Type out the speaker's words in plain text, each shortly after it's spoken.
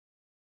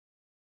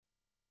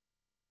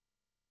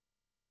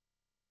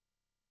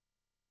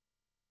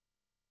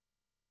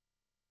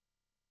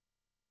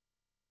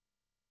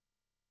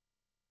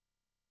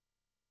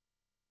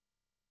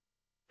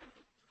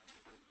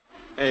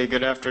Hey,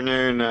 good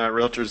afternoon,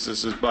 Realtors.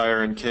 This is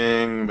Byron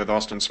King with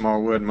Austin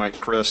Smallwood, Mike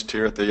Christ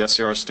here at the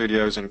SCR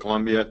Studios in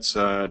Columbia. It's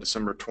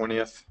December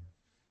 20th,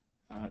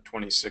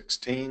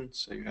 2016.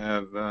 So you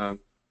have,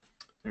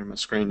 here my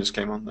screen just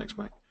came on. Thanks,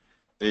 Mike.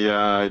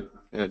 The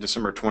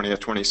December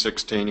 20th,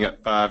 2016. You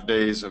got 5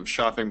 days of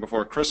shopping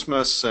before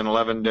Christmas and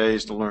 11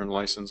 days to learn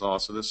license law.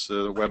 So this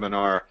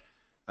webinar,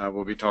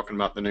 we'll be talking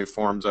about the new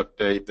forms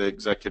update the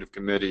executive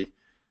committee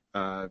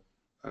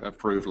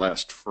approved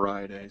last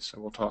Friday. So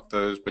we'll talk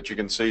those, but you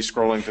can see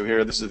scrolling through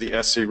here, this is the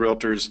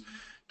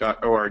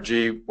screaltors.org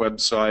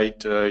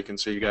website. You can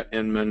see you got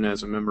Inman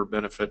as a member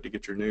benefit to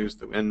get your news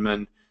through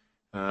Inman.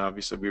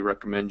 Obviously we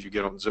recommend you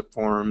get on Zip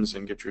Forms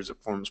and get your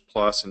Zip Forms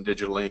Plus and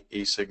Digital Ink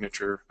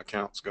e-signature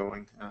accounts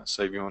going,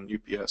 save you on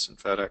UPS and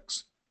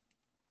FedEx.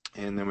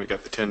 And then we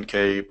got the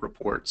 10K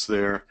reports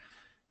there,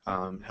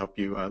 help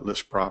you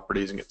list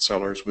properties and get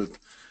sellers with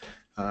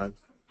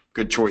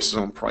good choices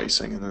on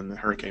pricing, and then the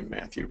Hurricane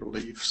Matthew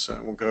relief.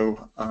 So we'll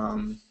go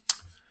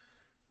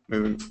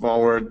moving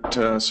forward.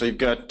 So you've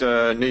got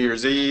New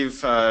Year's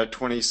Eve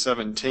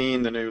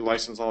 2017, the new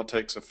license law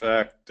takes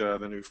effect.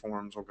 The new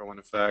forms will go in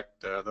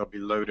effect. They'll be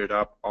loaded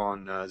up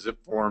on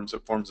Zip Forms.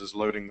 Zip Forms is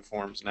loading the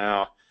forms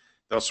now.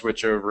 They'll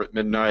switch over at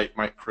midnight.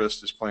 Mike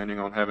Christ is planning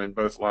on having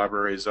both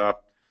libraries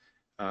up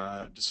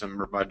by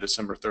December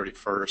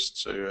 31st.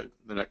 So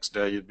the next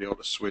day you'd be able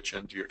to switch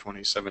into your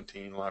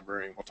 2017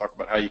 library. And we'll talk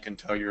about how you can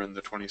tell you're in the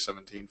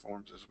 2017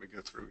 forms as we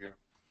go through here.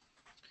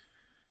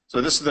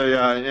 So this is the,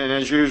 and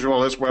as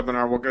usual, this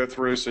webinar we'll go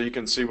through so you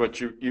can see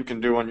what you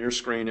can do on your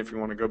screen if you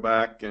want to go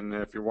back, and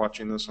if you're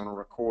watching this on a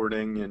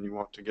recording and you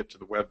want to get to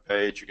the web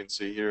page, you can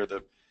see here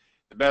the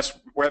best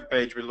web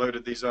page. We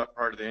loaded these up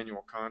part of the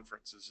annual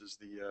conferences is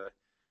the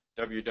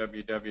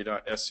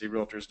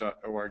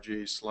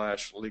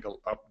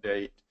www.screaltors.org/legal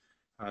update.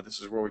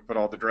 This is where we put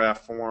all the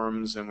draft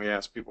forms and we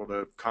ask people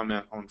to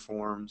comment on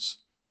forms,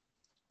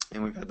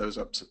 and we've had those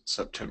up since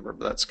September.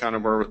 But that's kind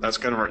of where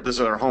this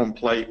is our home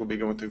plate. We'll be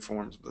going through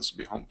forms, but this will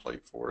be home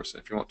plate for us.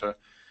 If you want to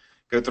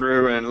go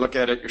through and look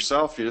at it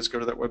yourself, you just go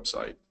to that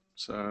website.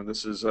 So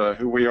this is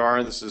who we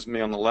are. This is me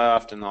on the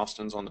left and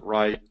Austin's on the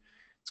right.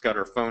 It's got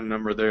our phone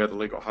number there, the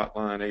legal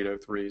hotline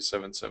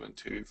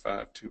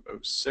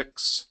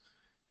 803-772-5206.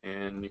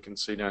 And you can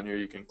see down here,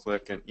 you can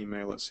click and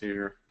email us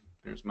here.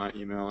 There's my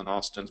email and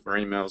Austin's. My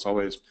email is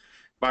always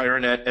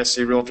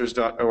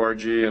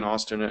byron@screaltors.org and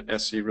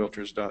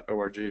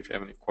austin@screaltors.org if you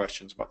have any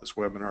questions about this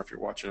webinar, if you're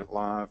watching it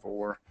live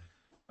or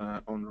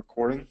on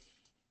recording.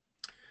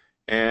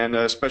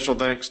 And special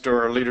thanks to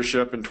our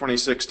leadership in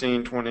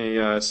 2016,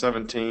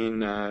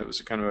 2017. It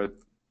was a kind of a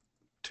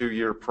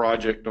 2-year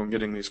project on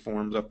getting these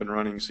forms up and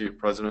running. You see your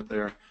president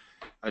there,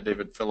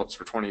 David Phillips,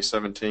 for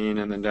 2017.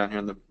 And then down here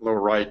in the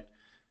lower right,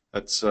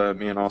 that's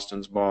me and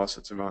Austin's boss.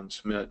 It's Yvonne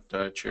Schmidt,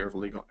 chair of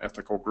Legal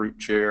Ethical Group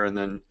chair. And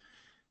then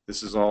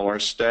this is all our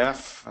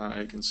staff.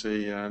 You can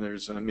see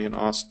there's me and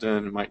Austin,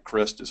 and Mike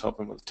Christ is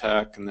helping with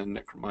tech, and then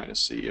Nick Romina,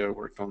 CEO,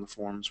 worked on the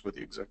forms with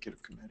the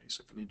executive committee.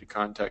 So if you need to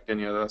contact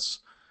any of us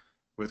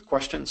with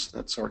questions,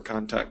 that's our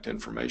contact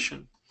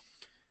information.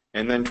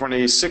 And then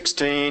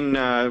 2016,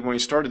 when we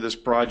started this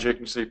project,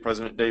 you see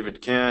President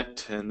David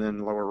Kent, and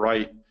then lower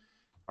right,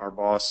 our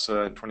boss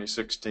in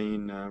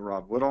 2016,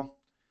 Rob Whittle.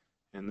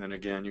 And then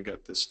again, you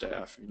got the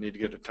staff. You need to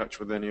get in touch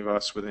with any of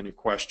us with any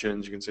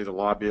questions. You can see the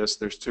lobbyists.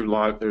 There's a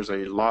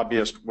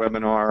lobbyist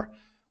webinar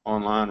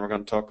online we're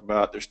going to talk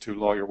about. There's 2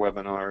 lawyer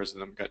webinars,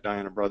 and then we've got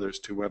Diana Brothers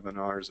 2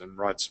 webinars, and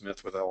Rod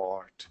Smith with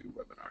LLR 2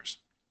 webinars.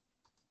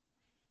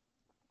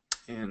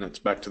 And that's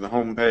back to the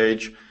home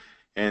page.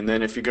 And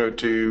then if you go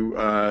to,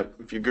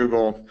 if you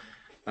Google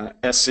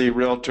SC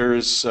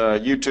Realtors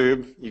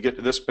YouTube, you get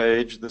to this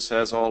page. This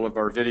has all of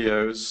our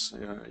videos.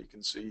 You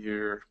can see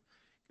here.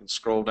 And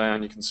scroll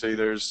down, you can see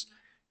there's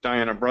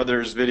Diana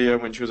Brothers' video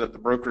when she was at the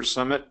Broker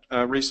Summit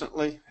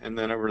recently, and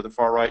then over to the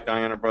far right,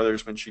 Diana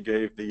Brothers when she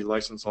gave the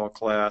license law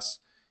class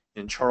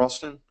in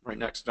Charleston. Right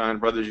next to Diana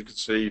Brothers, you can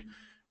see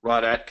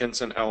Rod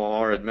Atkinson,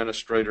 LLR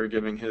administrator,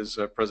 giving his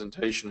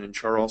presentation in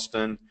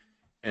Charleston,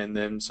 and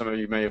then some of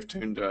you may have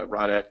tuned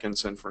Rod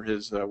Atkinson for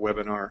his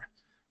webinar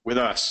with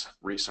us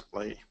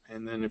recently.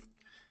 And then if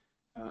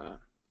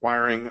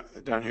wiring,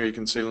 down here you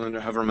can see Linda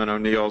Heverman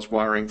O'Neill's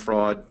wiring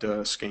fraud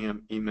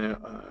scam, email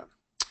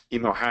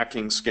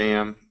hacking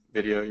scam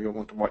video. You'll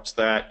want to watch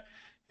that.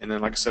 And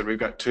then, like I said, we've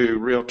got 2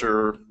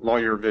 realtor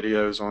lawyer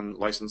videos on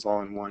license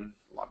law and 1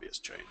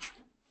 lobbyist change.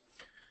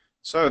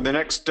 So the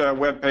next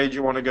web page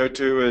you want to go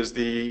to is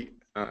the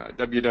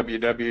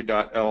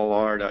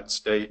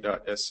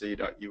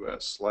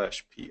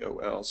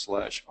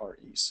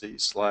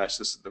www.llr.state.sc.us/pol/rec/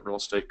 this is the Real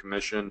Estate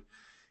Commission.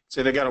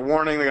 See, they got a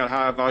warning, they got a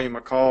high volume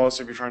of calls.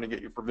 So if you're trying to get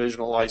your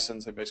provisional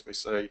license, they basically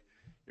say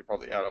you're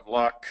probably out of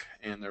luck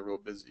and they're real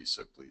busy,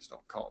 so please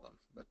don't call them.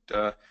 But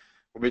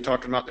we'll be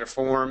talking about their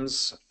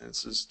forms.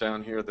 This is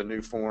down here, the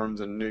new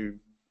forms and new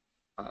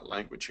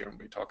language here. We'll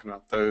be talking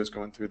about those,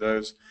 going through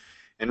those.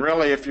 And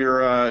really, if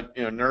you're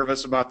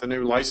nervous about the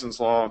new license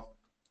law,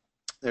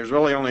 there's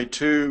really only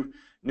 2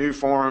 new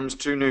forms,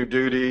 2 new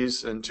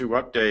duties, and 2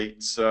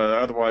 updates.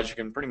 Otherwise, you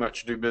can pretty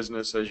much do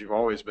business as you've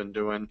always been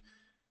doing.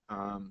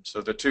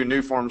 So the 2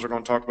 new forms we're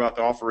going to talk about: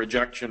 the offer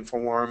rejection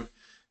form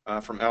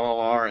from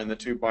LLR and the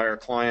 2 buyer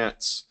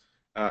clients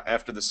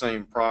after the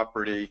same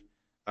property,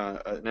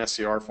 an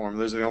SCR form.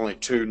 Those are the only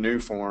 2 new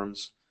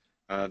forms.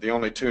 The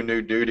only 2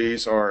 new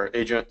duties are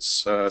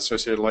agents,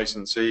 associated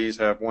licensees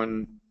have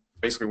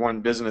basically one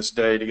business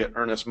day to get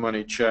earnest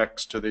money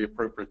checks to the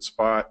appropriate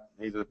spot,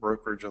 either the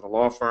brokerage or the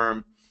law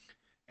firm.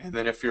 And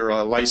then if you're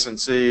a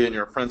licensee and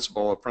you're a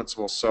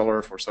principal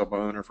seller for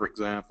sub-owner, for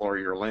example, or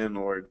you're a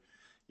landlord,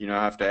 you now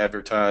have to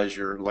advertise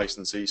your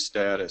licensee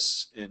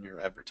status in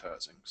your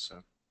advertising.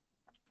 So,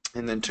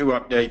 and then 2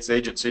 updates: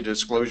 agency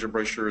disclosure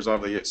brochure is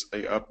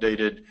obviously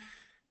updated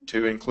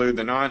to include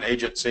the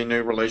non-agency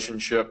new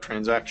relationship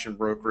transaction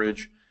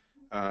brokerage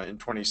in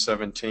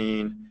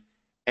 2017.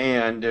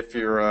 And if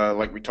you're,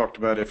 like we talked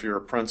about, if you're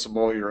a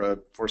principal, you're a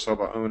for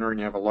sale owner and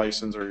you have a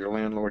license, or you're a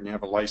landlord and you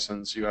have a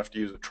license, you have to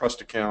use a trust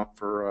account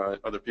for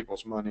other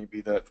people's money, be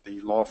that the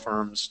law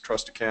firm's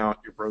trust account,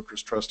 your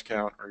broker's trust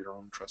account, or your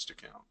own trust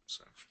account.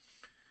 So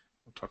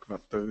we'll talk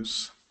about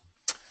those.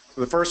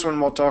 So the first one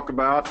we'll talk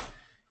about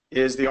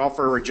is the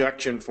offer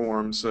rejection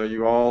form. So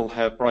you all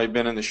have probably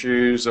been in the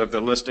shoes of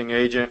the listing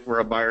agent, where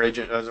a buyer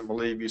agent doesn't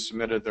believe you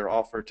submitted their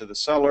offer to the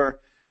seller.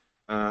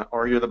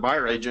 Or you're the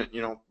buyer agent,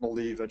 you don't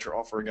believe that your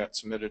offer got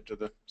submitted to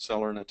the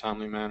seller in a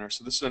timely manner.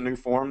 So this is a new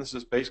form. This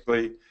is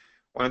basically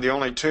one of the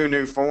only 2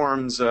 new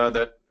forms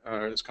that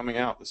is coming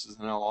out. This is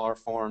an LR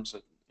form, so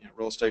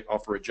real estate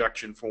offer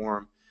rejection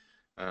form.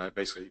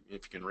 Basically,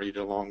 if you can read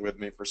it along with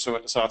me,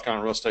 pursuant to South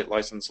Carolina real estate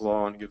license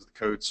law, and gives the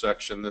code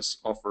section, this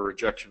offer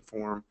rejection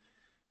form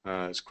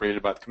is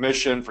created by the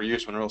commission for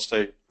use when real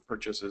estate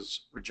purchase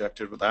is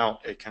rejected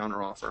without a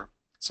counteroffer.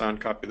 Signed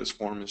copy of this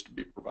form is to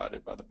be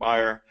provided by the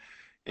buyer.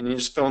 And you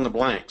just fill in the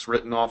blanks: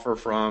 written offer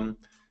from,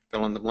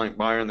 fill in the blank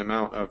buyer, and the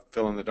amount of,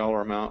 fill in the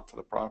dollar amount for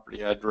the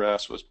property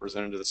address was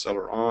presented to the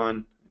seller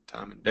on,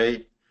 time and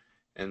date,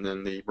 and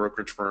then the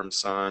brokerage firm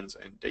signs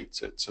and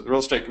dates it. So the real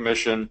estate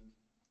commission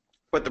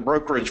put the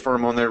brokerage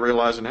firm on there,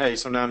 realizing, hey,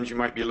 sometimes you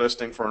might be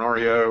listing for an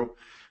REO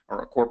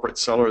or a corporate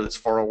seller that's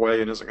far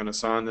away and isn't going to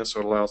sign this, so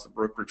it allows the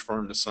brokerage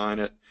firm to sign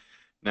it.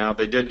 Now,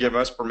 they did give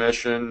us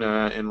permission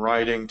in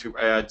writing to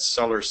add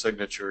seller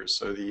signatures.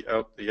 So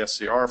the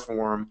SCR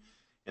form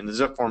in the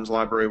zip forms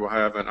library will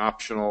have an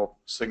optional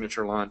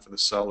signature line for the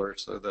seller,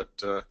 so that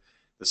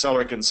the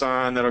seller can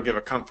sign. That'll give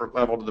a comfort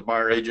level to the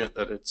buyer agent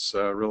that it's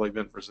really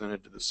been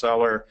presented to the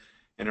seller,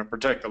 and it'll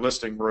protect the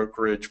listing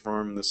brokerage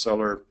from the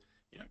seller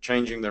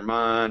changing their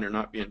mind or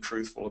not being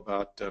truthful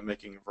about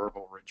making a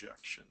verbal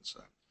rejection.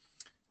 So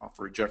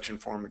offer rejection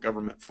form, the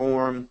government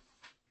form.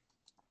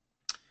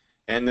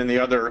 And then the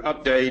other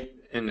update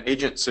in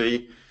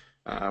agency,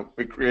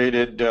 we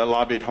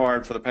lobbied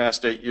hard for the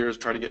past 8 years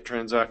to try to get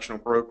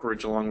transactional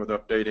brokerage, along with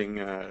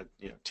updating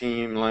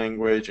team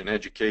language and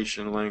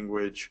education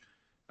language,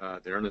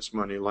 the earnest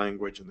money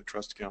language and the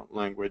trust account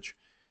language.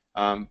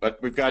 But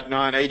we've got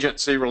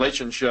non-agency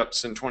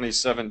relationships in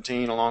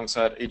 2017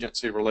 alongside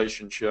agency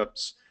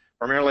relationships,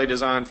 primarily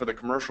designed for the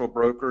commercial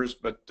brokers.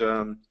 But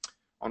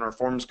on our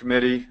forms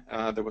committee,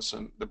 there was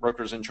the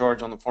brokers in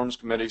charge on the forms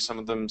committee. Some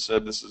of them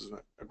said this is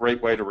a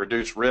great way to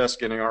reduce risk,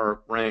 getting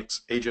our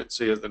ranks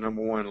agency as the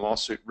 #1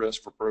 lawsuit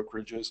risk for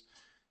brokerages.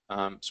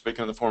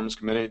 Speaking of the forms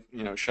committee,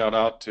 shout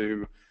out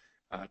to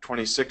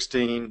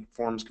 2016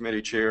 forms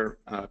committee chair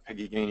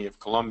Peggy Gainey of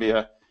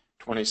Columbia,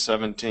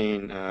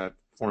 2017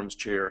 forms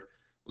chair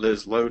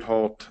Liz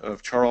Lodeholt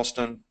of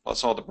Charleston,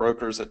 plus all the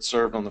brokers that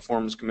served on the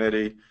forms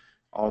committee,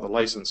 all the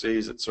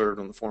licensees that served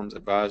on the Forms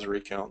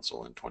Advisory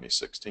Council in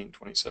 2016,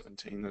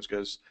 2017. Those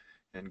guys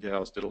and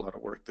gals did a lot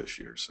of work this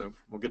year, so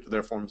we'll get to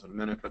their forms in a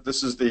minute. But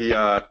this is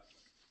the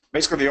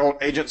basically the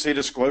old agency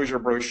disclosure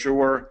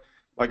brochure.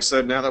 Like I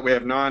said, now that we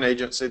have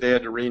non-agency, they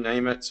had to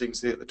rename it. So you can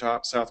see at the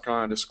top, South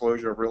Carolina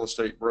Disclosure of Real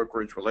Estate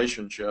Brokerage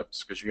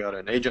Relationships, because you got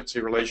an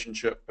agency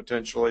relationship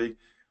potentially,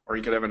 or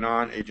you could have a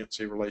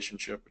non-agency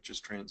relationship, which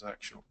is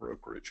transactional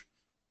brokerage.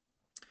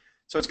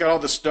 So it's got all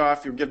the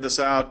stuff. You give this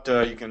out,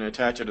 you can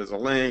attach it as a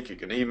link, you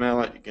can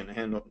email it, you can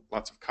handle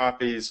lots of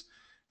copies.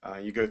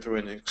 You go through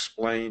and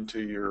explain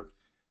to your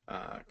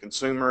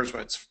consumers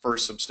when it's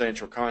first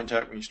substantial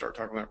contact, when you start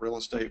talking about real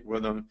estate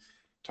with them.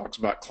 It talks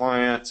about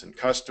clients and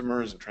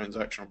customers and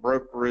transactional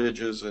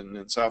brokerages. And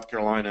in South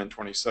Carolina in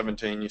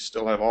 2017, you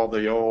still have all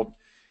the old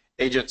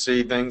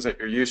agency things that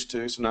you're used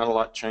to, so not a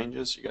lot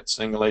changes. You got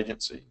single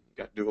agency, you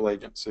got dual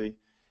agency,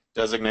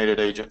 designated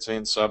agency,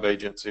 and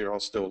sub-agency are all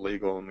still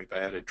legal, and we've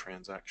added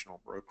transactional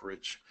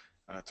brokerage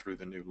through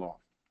the new law.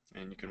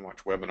 And you can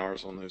watch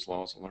webinars on those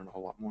laws and learn a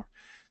whole lot more.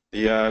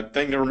 The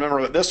thing to remember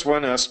with this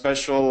one, a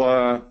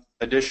special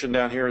addition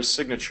down here is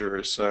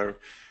signatures. So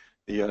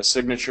the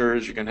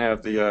signatures, you can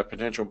have the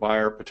potential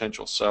buyer,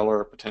 potential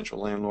seller, potential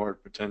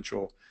landlord,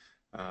 potential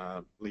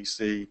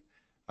leasee,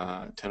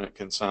 tenant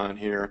can sign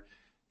here.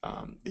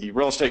 The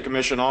Real Estate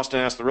Commission, Austin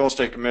asked the Real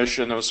Estate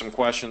Commission, there was some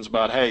questions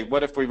about, hey,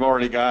 what if we've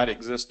already got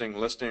existing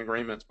listing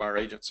agreements, buyer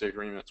agency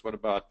agreements? What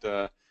about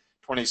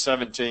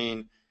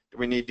 2017? do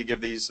we need to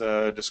give these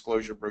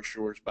disclosure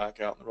brochures back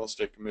out? And the Real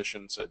Estate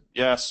Commission said,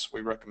 yes,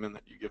 we recommend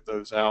that you give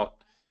those out.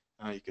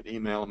 You could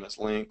email them as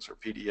links or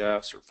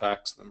PDFs or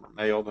fax them or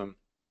mail them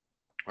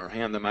or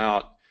hand them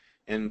out.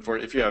 And for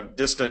if you have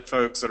distant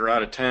folks that are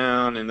out of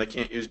town and they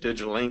can't use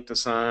digital ink to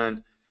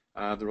sign,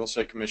 the Real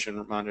Estate Commission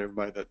reminded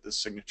everybody that the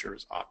signature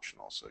is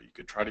optional. So you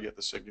could try to get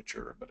the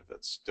signature, but if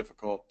it's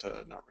difficult,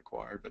 not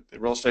required. But the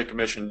Real Estate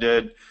Commission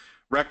did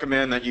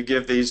recommend that you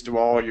give these to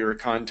all your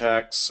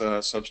contacts,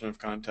 substantive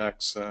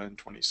contacts in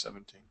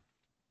 2017.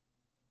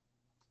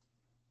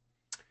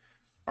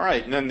 All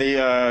right, and then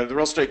the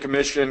Real Estate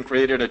Commission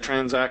created a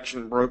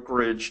transaction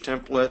brokerage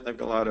template. They've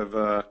got a lot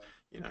of,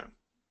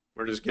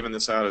 we're just giving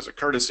this out as a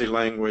courtesy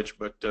language,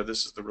 but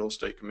this is the Real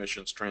Estate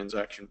Commission's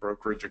transaction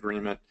brokerage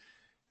agreement.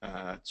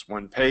 It's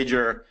one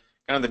pager.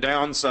 Kind of the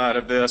downside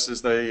of this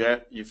is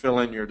you fill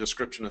in your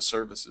description of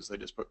services. They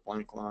just put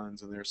blank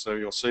lines in there. So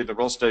you'll see the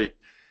Real Estate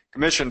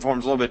Commission form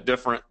is a little bit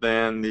different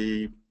than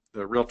the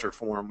Realtor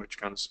form, which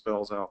kind of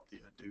spells out the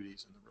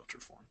duties in the Realtor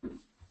form.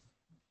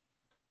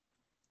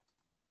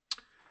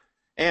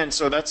 And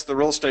so that's the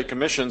Real Estate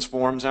Commission's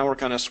forms. Now we're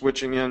kind of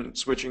switching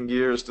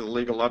gears to the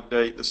legal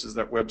update. This is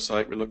that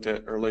website we looked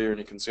at earlier, and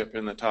you can see up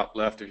in the top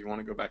left if you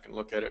want to go back and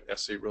look at it,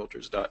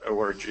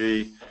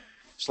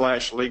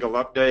 screaltors.org/legal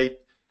update.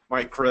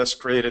 Mike Chris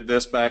created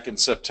this back in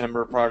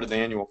September prior to the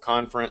annual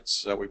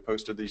conference. We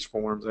posted these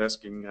forms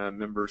asking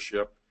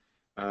membership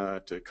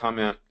to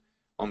comment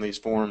on these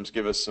forms,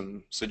 give us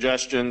some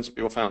suggestions.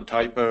 People found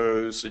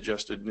typos,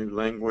 suggested new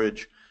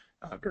language,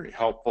 very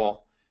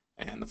helpful.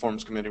 And the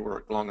Forms Committee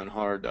worked long and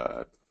hard.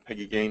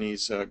 Peggy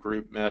Gainey's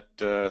group met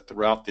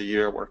throughout the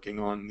year working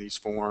on these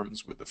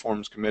forms with the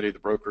Forms Committee, the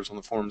brokers on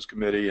the Forms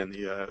Committee, and the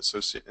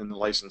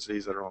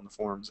licensees that are on the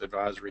Forms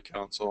Advisory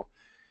Council,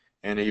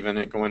 and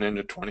even going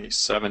into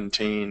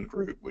 2017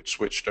 group, which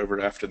switched over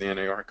after the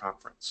NAR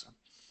conference.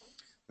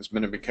 It's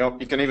been a big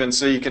help. You can even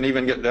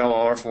get the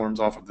LLR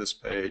forms off of this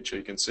page. So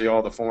you can see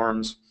all the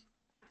forms.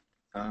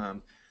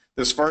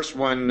 This first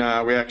one,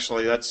 that's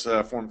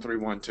Form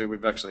 312.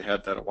 We've actually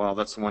had that a while.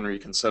 That's the one where you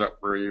can set up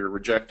where you're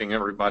rejecting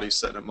everybody,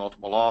 setting up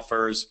multiple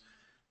offers.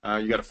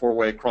 You got a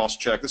four-way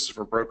cross-check. This is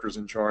for brokers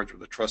in charge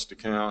with a trust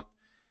account.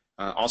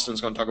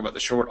 Austin's going to talk about the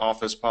short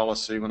office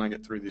policy when I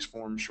get through these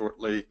forms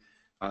shortly.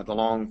 The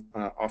long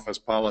office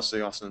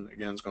policy, Austin,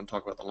 again, is going to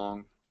talk about the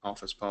long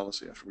office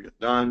policy after we get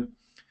done.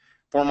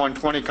 Form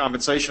 120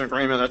 compensation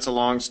agreement, that's a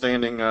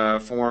long-standing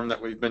form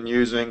that we've been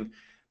using.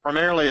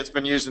 Primarily, it's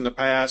been used in the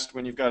past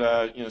when you've got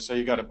say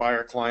you got a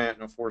buyer client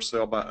and a for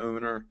sale by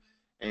owner,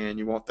 and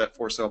you want that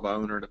for sale by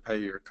owner to pay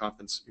your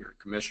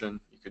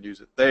commission. You could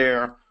use it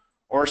there,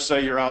 or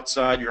say you're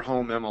outside your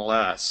home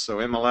MLS. So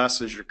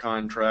MLS is your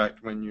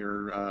contract when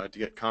you're to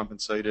get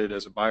compensated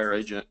as a buyer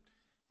agent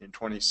in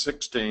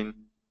 2016.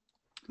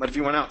 But if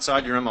you went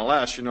outside your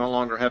MLS, you no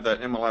longer have that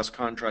MLS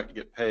contract to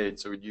get paid.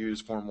 So we'd use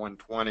Form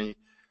 120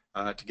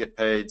 to get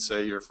paid.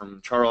 Say you're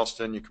from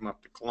Charleston, you come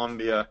up to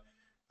Columbia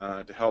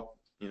to help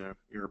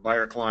your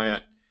buyer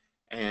client,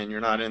 and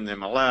you're not in the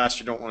MLS.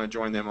 You don't want to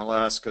join the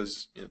MLS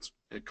because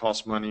it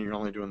costs money. You're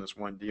only doing this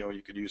one deal.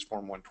 You could use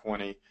Form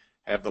 120,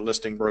 have the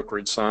listing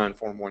brokerage sign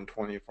Form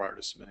 120 prior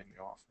to submitting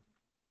the offer.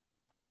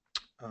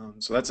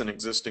 So that's an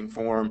existing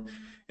form.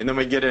 And then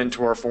we get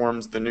into our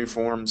forms, the new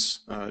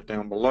forms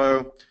down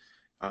below.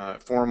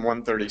 Form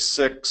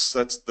 136,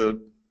 that's the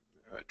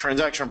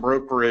transaction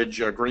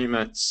brokerage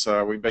agreements.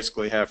 We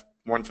basically have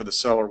one for the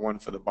seller, one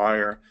for the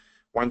buyer.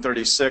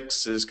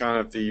 136 is kind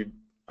of the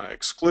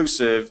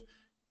exclusive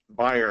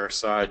buyer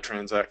side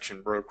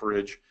transaction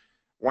brokerage.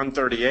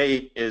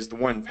 138 is the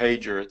one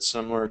pager. It's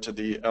similar to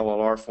the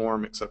LLR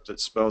form except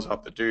it spells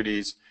out the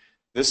duties.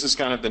 This is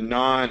kind of the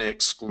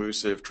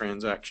non-exclusive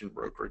transaction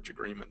brokerage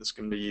agreement. This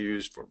can be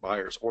used for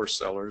buyers or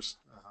sellers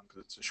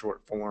because it's a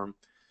short form.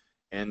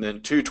 And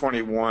then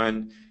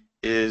 221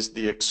 is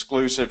the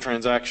exclusive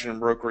transaction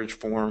brokerage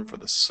form for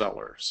the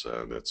seller.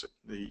 So that's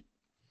the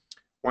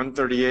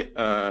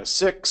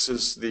 136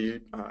 is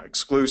the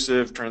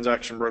exclusive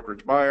transaction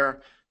brokerage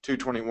buyer.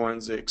 221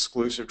 is the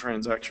exclusive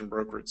transaction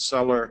brokerage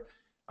seller.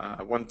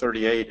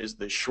 138 is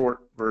the short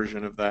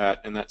version of that,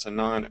 and that's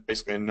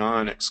basically a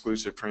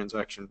non-exclusive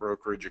transaction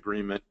brokerage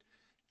agreement.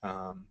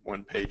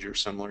 One pager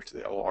similar to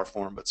the LR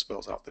form, but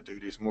spells out the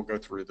duties, and we'll go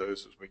through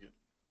those as we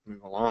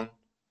move along.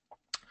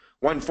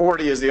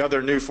 140 is the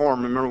other new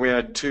form. Remember, we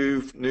had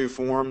two new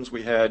forms.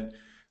 We had,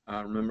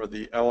 remember,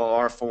 the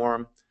LLR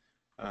form.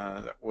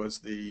 That was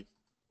the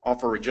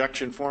offer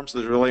rejection form. So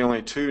there's really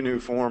only two new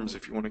forms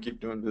if you want to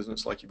keep doing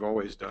business like you've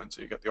always done.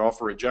 So you got the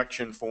offer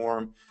rejection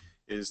form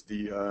is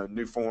the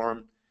new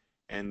form,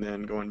 and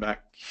then going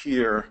back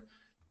here,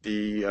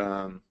 the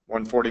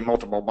 140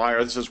 multiple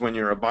buyer. This is when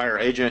you're a buyer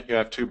agent. You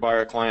have two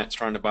buyer clients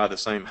trying to buy the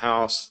same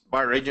house.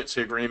 Buyer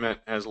agency agreement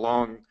has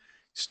long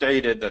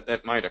stated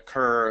that might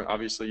occur.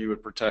 Obviously, you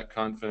would protect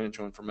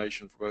confidential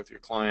information for both your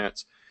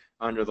clients.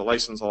 Under the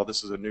license law,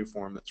 this is a new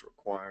form that's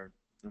required.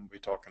 And we'll be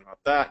talking about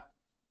that.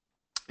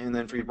 And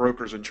then for you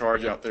brokers in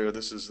charge out there,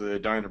 this is the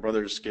Diana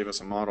Brothers gave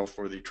us a model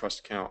for the trust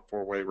account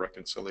four-way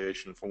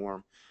reconciliation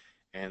form.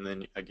 and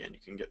then again you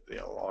can get the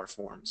LLR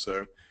form.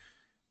 So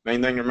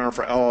main thing to remember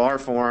for LLR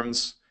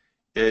forms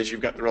is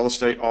you've got the real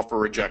estate offer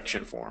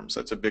rejection forms.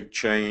 That's a big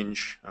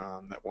change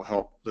that will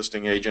help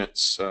listing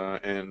agents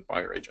and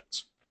buyer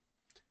agents.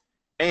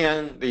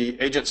 And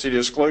the agency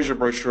disclosure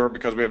brochure,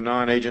 because we have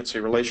non-agency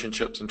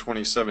relationships in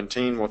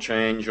 2017, will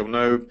change. You'll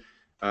know,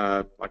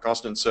 like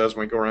Austin says,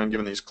 when we go around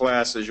giving these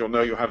classes, you'll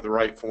know you'll have the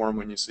right form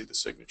when you see the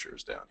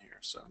signatures down here.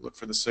 So look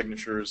for the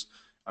signatures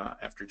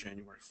after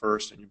January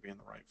 1st, and you'll be in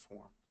the right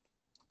form.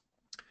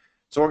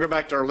 So we'll go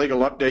back to our legal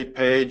update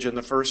page, and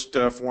the first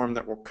form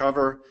that we'll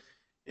cover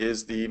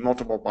is the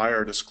multiple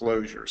buyer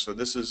disclosure. So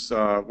this is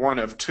one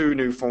of two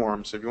new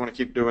forms. So if you want to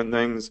keep doing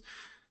things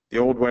the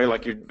old way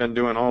like you've been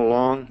doing all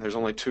along, there's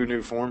only two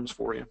new forms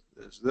for you.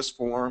 There's this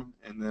form,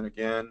 and then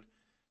again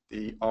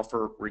the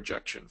offer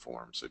rejection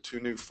form. So two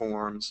new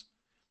forms.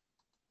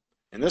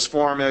 And this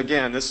form,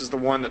 again, this is the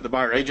one that the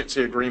buyer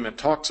agency agreement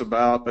talks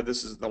about, but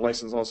this is the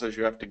license law says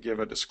you have to give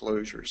a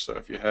disclosure. So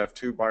if you have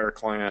two buyer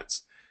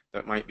clients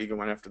that might be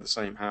going after the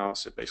same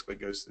house, it basically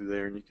goes through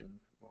there, and you can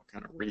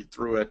kind of read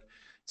through it.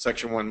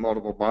 Section 1,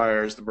 multiple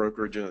buyers. The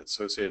brokerage and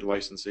associated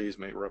licensees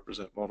may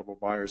represent multiple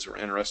buyers who are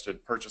interested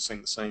in purchasing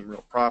the same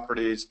real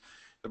properties.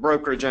 The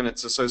brokerage and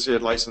its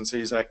associated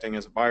licensees acting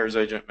as a buyer's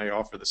agent may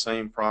offer the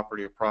same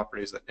property or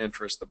properties that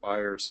interest the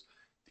buyers.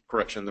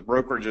 Correction, the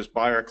brokerage is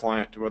buyer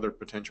client to other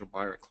potential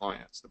buyer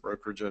clients. The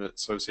brokerage and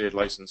its associated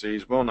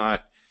licensees will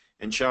not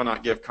and shall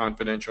not give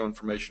confidential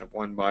information of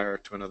one buyer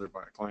to another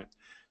buyer client.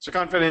 So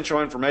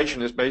confidential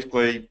information is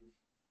basically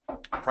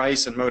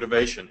price and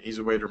motivation.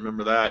 Easy way to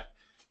remember that.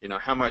 You know,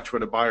 how much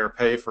would a buyer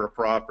pay for a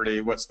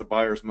property? What's the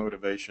buyer's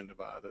motivation to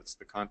buy? That's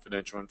the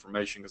confidential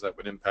information, because that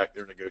would impact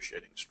their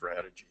negotiating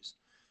strategies.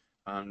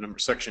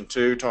 Section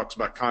 2 talks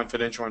about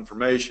confidential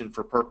information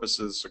for purposes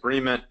of this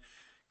agreement.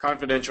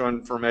 Confidential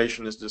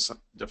information is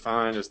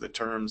defined as the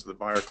terms the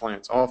buyer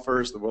clients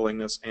offers, the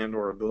willingness and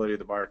or ability of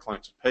the buyer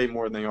clients to pay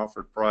more than the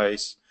offered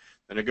price,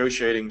 the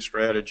negotiating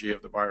strategy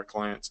of the buyer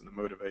clients, and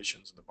the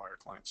motivations of the buyer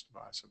clients to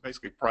buy. So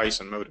basically price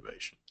and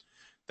motivation.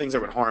 Things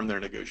that would harm their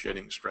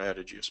negotiating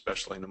strategy,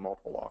 especially in the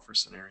multiple offer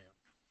scenario.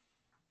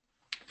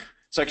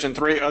 Section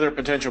 3, other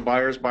potential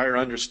buyers. Buyer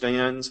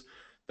understands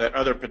that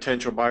other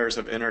potential buyers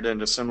have entered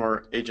into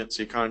similar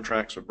agency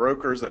contracts with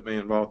brokers that may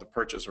involve the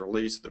purchase or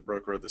lease of the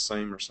broker of the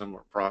same or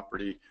similar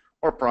property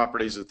or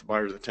properties that the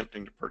buyer is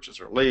attempting to purchase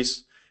or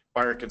lease.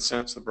 Buyer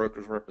consents to the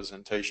broker's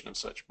representation of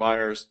such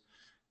buyers.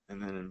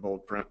 And then in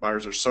bold print,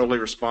 buyers are solely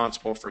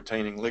responsible for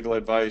obtaining legal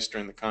advice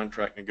during the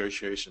contract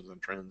negotiations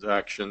and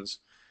transactions.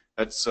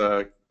 That's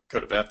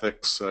code of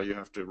ethics. You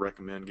have to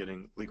recommend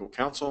getting legal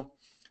counsel,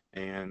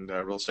 and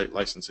real estate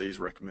licensees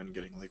recommend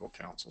getting legal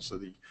counsel. So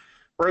the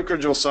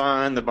brokerage will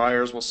sign, the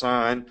buyers will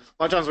sign.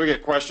 A lot of times we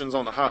get questions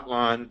on the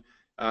hotline,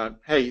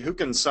 hey, who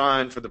can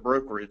sign for the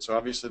brokerage? So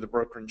obviously the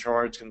broker in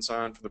charge can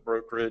sign for the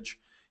brokerage,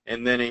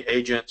 and then any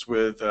agents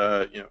with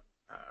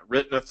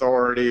written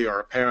authority or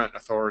apparent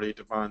authority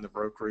to bind the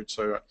brokerage.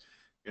 So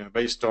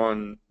based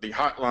on the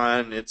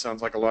hotline, it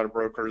sounds like a lot of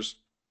brokers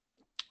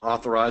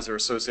authorize their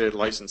associated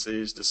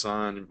licensees to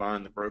sign and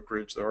bind the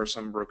brokerage. There are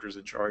some brokers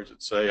in charge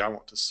that say, I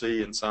want to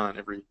see and sign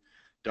every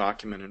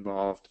document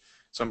involved.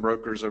 Some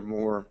brokers are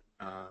more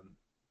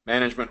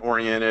management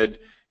oriented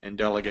and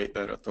delegate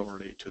that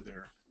authority to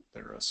their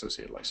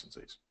associated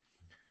licensees.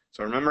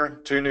 So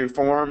remember, two new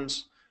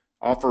forms,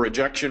 offer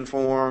rejection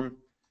form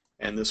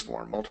and this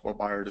form, multiple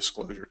buyer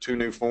disclosure. Two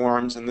new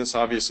forms, and this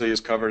obviously is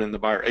covered in the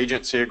buyer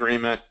agency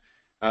agreement.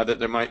 That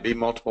there might be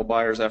multiple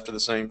buyers after the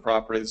same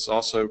property. This is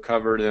also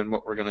covered in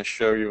what we're going to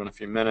show you in a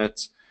few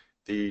minutes,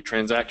 the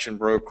transaction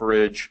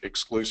brokerage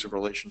exclusive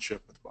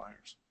relationship with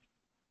buyers.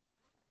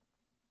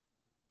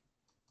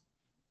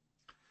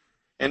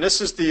 And this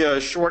is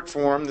the short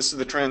form. This is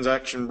the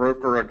transaction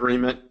broker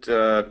agreement.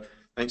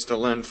 Thanks to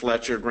Lynn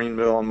Fletcher,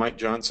 Greenville, and Mike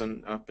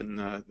Johnson up in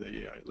the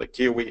Lake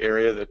Kiowee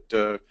area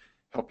that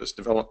helped us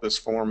develop this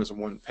form as a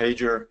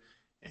one-pager.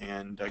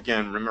 And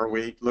again, remember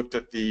we looked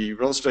at the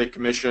Real Estate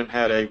Commission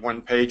had a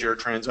one-pager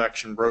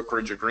transaction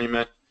brokerage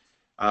agreement,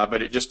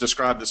 but it just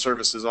described the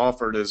services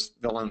offered as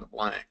fill in the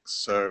blanks.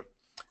 So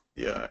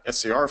the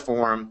SCR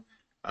form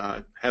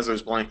has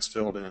those blanks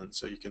filled in.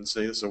 So you can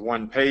see this is a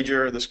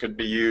one-pager. This could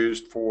be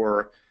used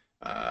for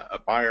a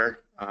buyer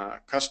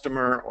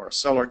customer or a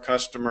seller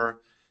customer.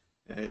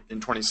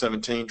 In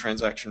 2017,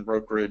 transaction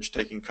brokerage,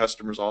 taking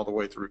customers all the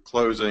way through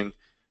closing,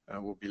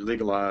 will be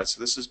legalized.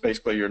 So this is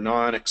basically your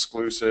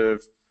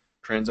non-exclusive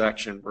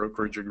transaction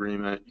brokerage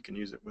agreement. You can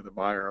use it with a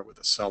buyer or with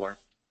a seller,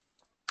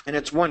 and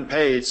it's one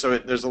page. So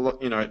there's a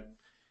it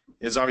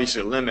is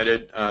obviously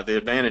limited. The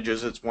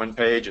advantages: it's one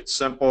page, it's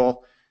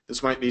simple.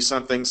 This might be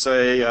something.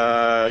 Say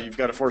you've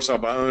got a for sale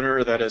by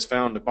owner that has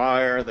found a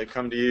buyer. They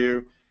come to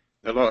you.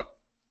 They look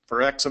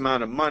for X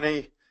amount of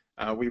money.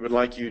 We would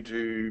like you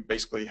to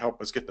basically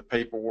help us get the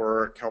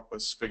paperwork, help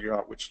us figure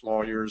out which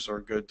lawyers are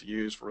good to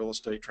use for real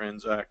estate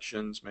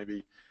transactions,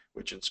 maybe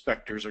which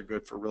inspectors are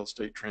good for real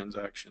estate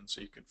transactions, so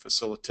you can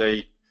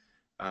facilitate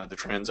the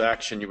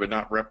transaction. You would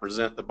not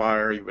represent the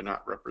buyer. You would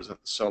not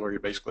represent the seller. You're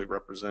basically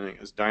representing,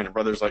 as Diner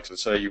Brothers likes to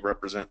say, you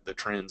represent the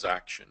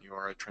transaction. You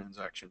are a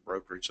transaction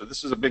brokerage. So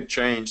this is a big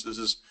change. This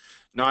has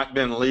not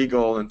been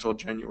legal until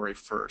January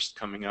 1st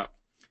coming up.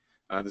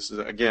 This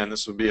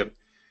will be a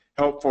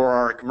help for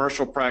our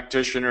commercial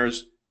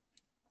practitioners,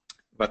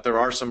 but there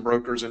are some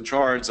brokers in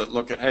charge that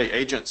look at, hey,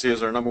 agency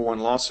is our #1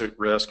 lawsuit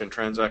risk, and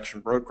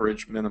transaction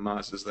brokerage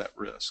minimizes that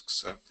risk.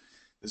 So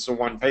this is a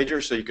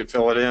one-pager, so you could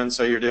fill it in.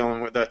 Say you're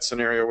dealing with that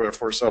scenario where a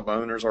for-sale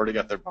owner's already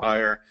got their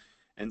buyer,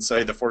 and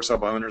say the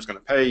for-sale owner is going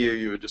to pay you.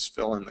 You would just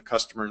fill in the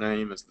customer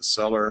name as the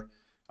seller,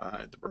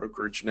 the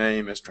brokerage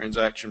name as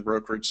transaction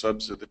brokerage,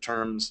 subs to the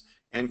terms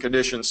and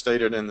conditions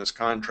stated in this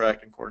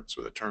contract in accordance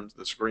with the terms of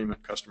this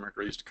agreement. Customer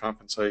agrees to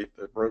compensate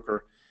the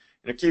broker.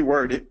 And a key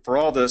word for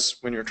all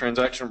this when your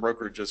transaction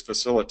brokerage is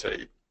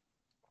facilitate.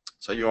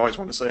 So you always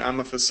want to say, I'm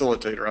a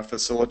facilitator. I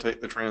facilitate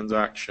the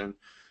transaction.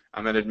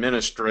 I'm an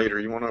administrator.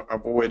 You want to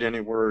avoid any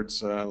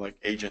words like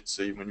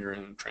agency when you're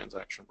in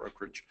transaction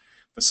brokerage.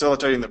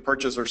 Facilitating the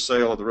purchase or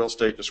sale of the real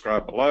estate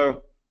described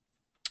below.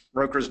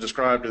 Broker is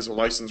described as a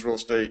licensed real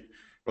estate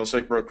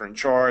broker in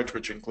charge,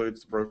 which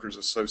includes the broker's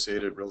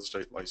associated real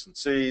estate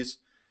licensees.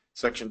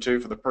 Section 2,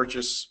 for the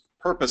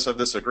purpose of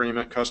this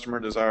agreement, customer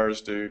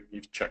desires to,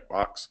 use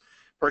checkbox,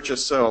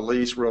 purchase, sell,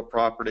 lease real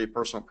property,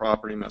 personal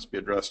property must be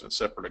addressed in a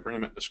separate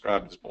agreement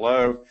described as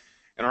below.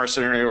 In our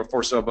scenario, a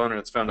for-sale owner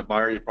that's found a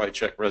buyer, you probably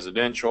check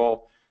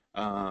residential,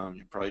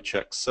 you probably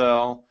check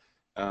sell,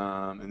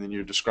 and then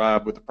you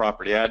describe with the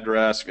property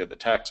address. If you have the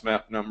tax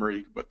map number,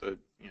 you can put the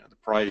the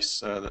price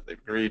that they've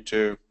agreed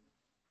to,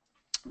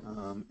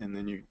 and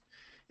then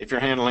if you're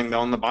handling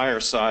on the buyer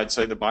side,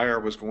 say the buyer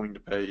was going to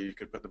pay you, you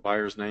could put the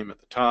buyer's name at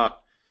the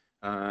top,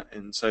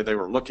 and say they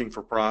were looking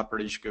for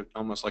properties. You could,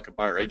 almost like a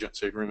buyer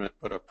agency agreement,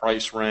 put a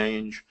price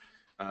range.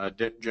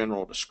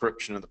 General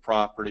description of the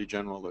property,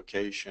 general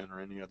location, or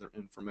any other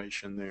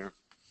information there.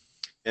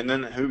 And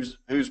then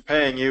who's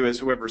paying you is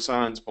whoever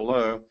signs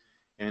below,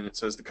 and it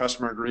says the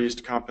customer agrees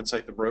to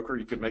compensate the broker.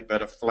 You could make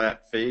that a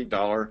flat fee,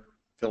 dollar,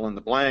 fill in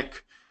the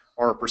blank,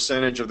 or a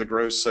percentage of the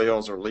gross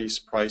sales or lease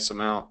price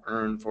amount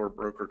earned for a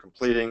broker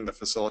completing the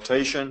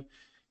facilitation.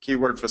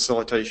 Keyword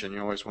facilitation,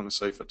 you always want to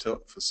say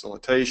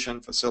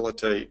facilitation,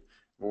 facilitate.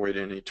 Avoid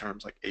any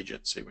terms like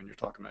agency when you're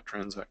talking about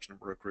transaction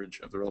brokerage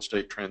of the real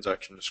estate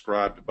transaction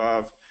described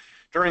above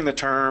during the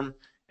term,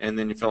 and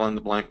then you fill in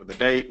the blank with the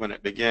date when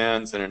it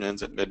begins, and it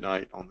ends at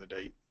midnight on the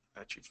date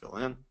that you fill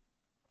in.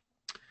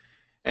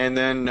 And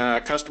then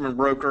customer and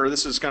broker,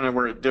 this is kind of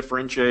where it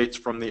differentiates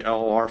from the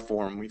LLR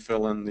form. We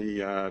fill in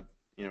the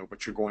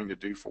what you're going to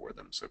do for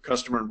them. So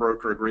customer and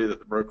broker agree that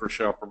the broker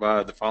shall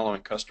provide the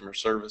following customer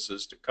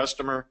services to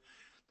customer.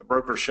 The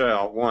broker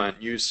shall, 1,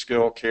 use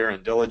skill, care,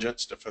 and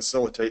diligence to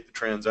facilitate the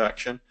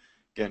transaction.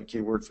 Again,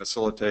 keyword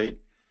facilitate.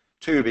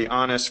 2, be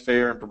honest,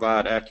 fair, and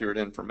provide accurate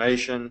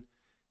information.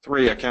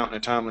 3, account in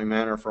a timely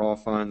manner for all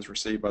funds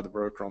received by the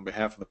broker on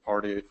behalf of the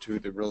party to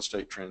the real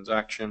estate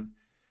transaction.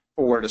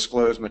 4,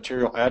 disclose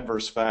material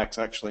adverse facts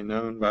actually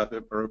known by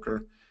the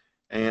broker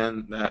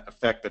and that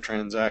affect the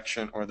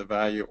transaction or the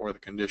value or the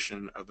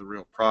condition of the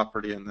real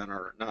property and that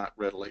are not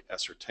readily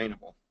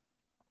ascertainable.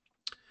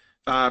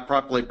 5,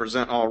 properly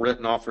present all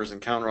written offers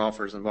and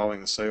counteroffers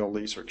involving the sale,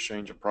 lease, or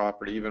exchange of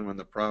property, even when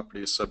the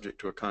property is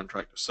subject to a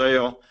contract of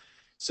sale.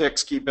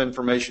 6, keep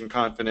information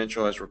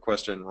confidential as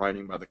requested in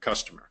writing by the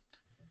customer.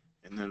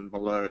 And then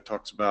below it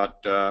talks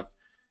about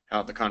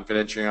how the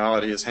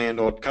confidentiality is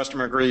handled.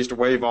 Customer agrees to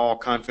waive all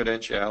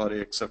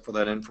confidentiality except for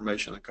that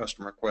information the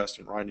customer requests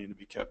in writing to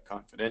be kept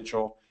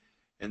confidential.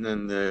 And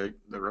then the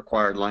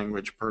required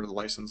language per the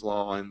license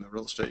law and the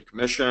real estate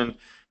commission.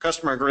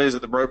 Customer agrees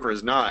that the broker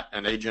is not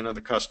an agent of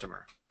the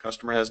customer.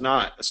 Customer has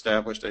not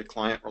established a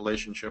client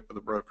relationship with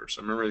the broker.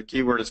 So remember, the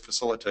key word is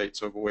facilitate,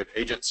 so avoid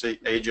agency,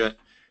 agent,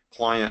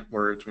 client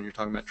words when you're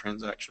talking about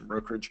transaction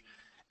brokerage.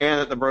 And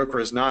that the broker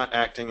is not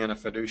acting in a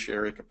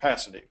fiduciary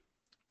capacity.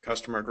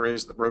 Customer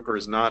agrees the broker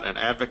is not an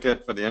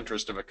advocate for the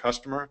interest of a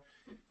customer.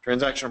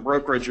 Transaction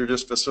brokerage, you're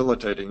just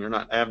facilitating. You're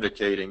not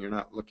advocating. You're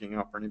not looking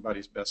out for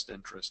anybody's best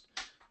interest.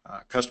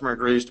 Customer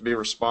agrees to be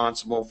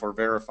responsible for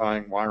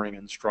verifying wiring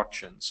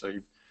instructions. So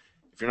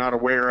if you're not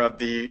aware of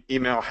the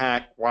email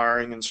hack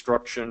wiring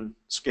instruction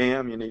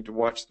scam, you need to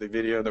watch the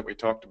video that we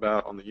talked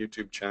about on the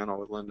YouTube channel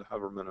with Linda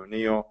Huberman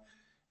O'Neill.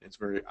 It's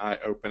very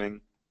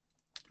eye-opening.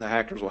 The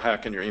hackers will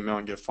hack in your email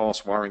and give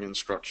false wiring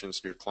instructions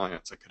to your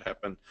clients. That could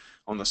happen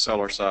on the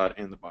seller side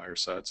and the buyer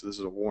side. So this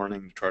is a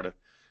warning to try to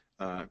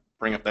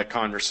bring up that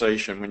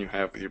conversation when you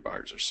have with your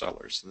buyers or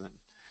sellers. And then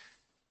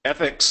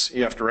ethics,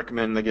 you have to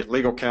recommend they get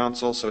legal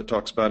counsel. So it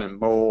talks about in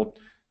bold,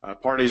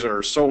 parties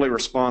are solely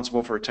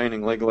responsible for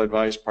obtaining legal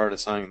advice prior to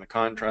signing the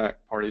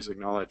contract. Parties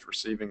acknowledge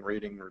receiving,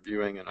 reading,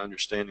 reviewing, and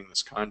understanding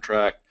this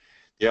contract.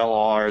 The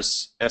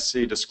LR's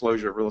SC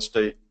Disclosure of Real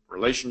Estate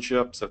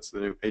Relationships, that's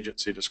the new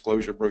agency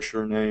disclosure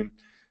brochure name,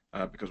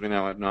 because we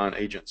now have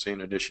non-agency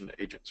in addition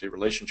to agency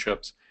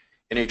relationships.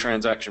 Any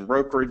transaction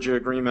brokerage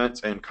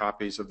agreements and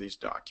copies of these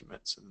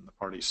documents, and the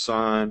parties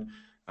sign.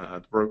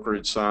 The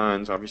brokerage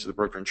signs, obviously the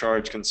broker in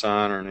charge can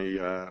sign, or any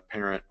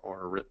parent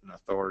or written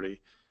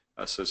authority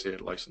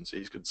associated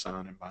licensees could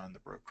sign and bind the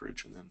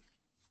brokerage. And then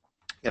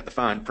you got the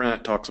fine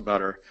print, talks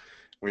about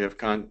we have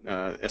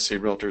SC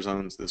Realtors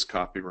owns this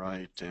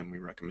copyright, and we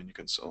recommend you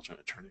consult an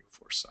attorney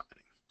before signing.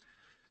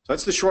 So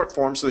that's the short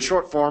form. So the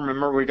short form,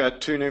 remember we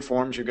got two new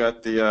forms. You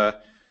got the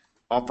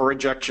offer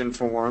rejection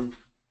form,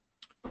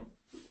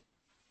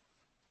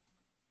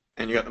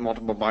 and you got the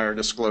multiple buyer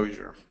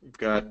disclosure. You've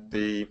got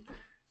the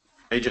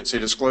agency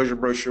disclosure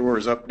brochure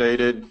is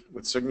updated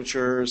with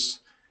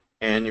signatures,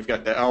 and you've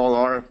got the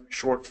LLR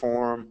short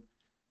form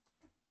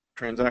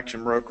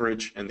transaction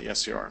brokerage and the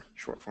SCR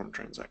short form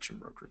transaction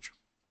brokerage.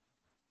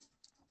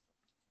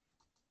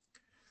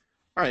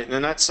 All right, and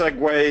then that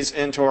segues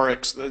into our,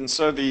 and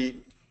so the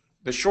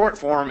short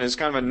form is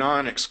kind of a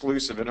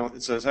non-exclusive.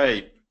 It says,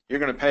 hey, you're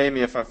going to pay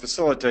me if I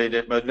facilitate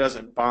it, but it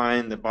doesn't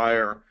bind the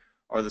buyer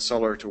or the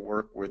seller to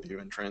work with you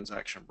in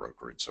transaction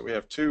brokerage. So we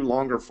have two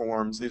longer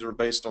forms. These are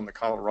based on the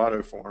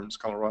Colorado forms.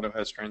 Colorado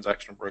has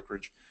transaction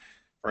brokerage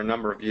for a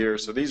number of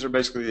years. So these are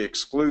basically the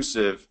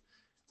exclusive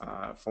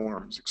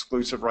forms,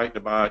 exclusive right to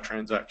buy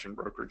transaction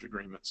brokerage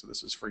agreement. So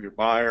this is for your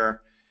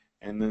buyer.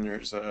 And then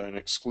there's an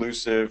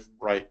exclusive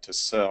right to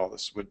sell.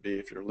 This would be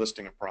if you're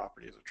listing a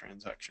property as a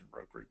transaction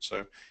brokerage. So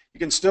you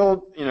can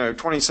still,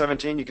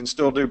 2017, you can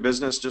still do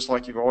business just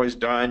like you've always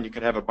done. You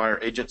can have a buyer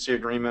agency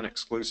agreement,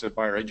 exclusive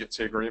buyer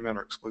agency agreement,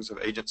 or exclusive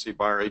agency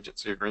buyer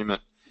agency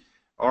agreement.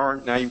 Or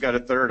now you've got a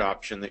third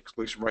option, the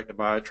exclusive right to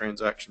buy a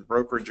transaction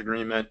brokerage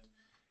agreement.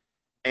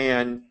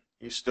 And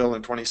you still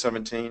in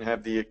 2017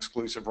 have the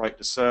exclusive right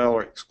to sell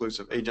or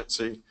exclusive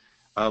agency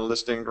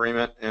listing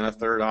agreement, and a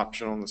third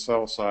option on the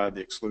sell side,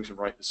 the exclusive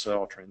right to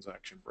sell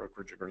transaction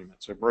brokerage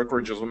agreement. So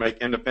brokerages will make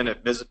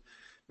independent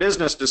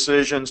business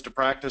decisions to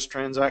practice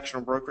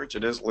transactional brokerage.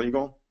 It is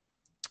legal.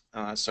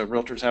 So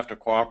realtors have to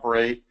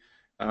cooperate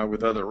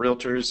with other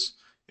realtors.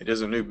 It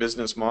is a new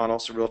business model,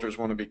 so realtors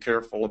want to be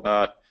careful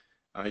about,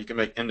 you can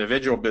make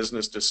individual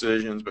business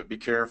decisions, but be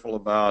careful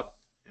about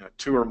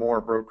two or more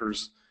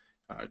brokers,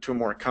 two or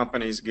more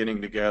companies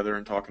getting together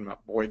and talking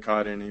about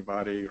boycotting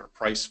anybody or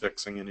price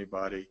fixing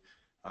anybody.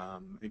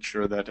 Make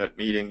sure that at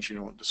meetings you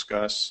don't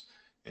discuss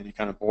any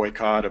kind of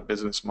boycott of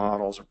business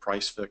models or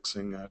price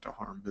fixing to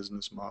harm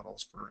business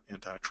models for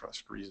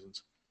antitrust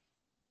reasons.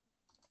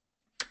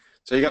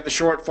 So you got the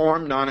short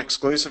form,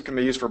 non-exclusive, can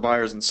be used for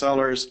buyers and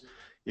sellers.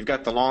 You've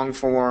got the long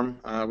form,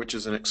 which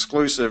is an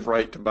exclusive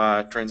right to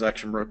buy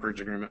transaction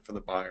brokerage agreement for the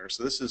buyer.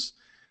 So this is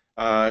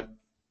kind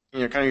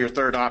of your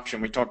third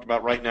option. We talked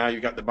about right now,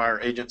 you've got the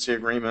buyer agency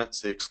agreements,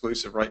 the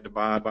exclusive right to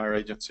buy buyer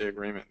agency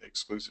agreement, the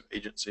exclusive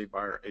agency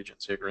buyer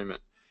agency agreement.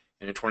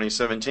 And in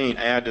 2017,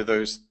 add to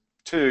those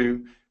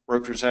two,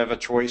 brokers have a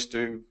choice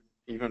to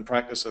even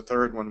practice a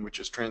third one, which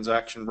is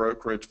transaction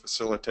brokerage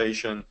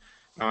facilitation,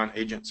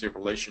 non-agency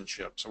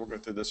relationship. So we'll go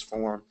through this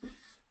form.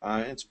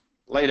 It's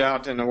laid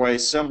out in a way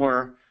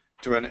similar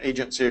to an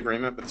agency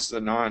agreement, but this is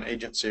a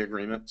non-agency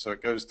agreement. So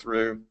it goes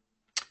through,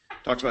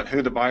 talks about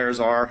who the buyers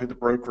are, who the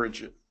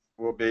brokerage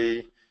will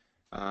be.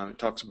 It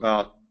talks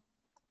about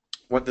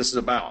what this is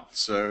about.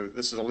 So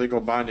this is a legal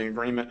binding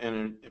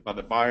agreement by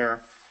the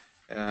buyer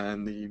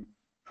and the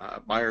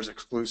buyer's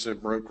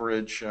exclusive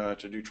brokerage to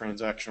do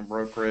transaction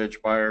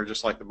brokerage. Buyer,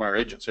 just like the buyer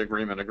agency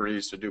agreement,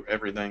 agrees to do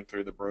everything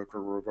through the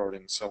broker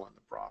regarding selling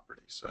the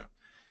property. So,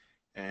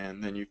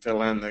 and then you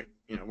fill in the,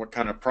 what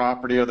kind of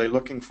property are they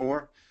looking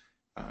for?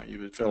 You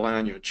would fill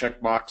in, you would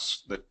check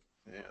box the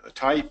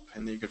type,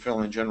 and then you could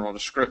fill in general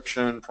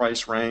description,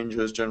 price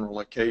ranges, general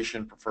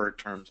location, preferred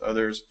terms,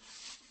 others.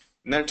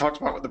 And then it talks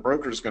about what the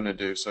broker is going to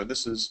do. So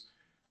this is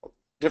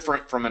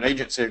different from an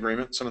agency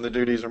agreement. Some of the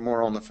duties are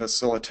more on the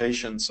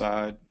facilitation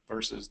side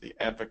versus the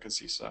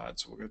advocacy side.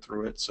 So we'll go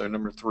through it. So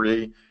number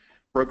 3,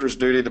 broker's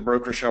duty, the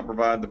broker shall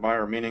provide the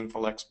buyer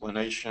meaningful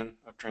explanation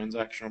of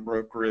transactional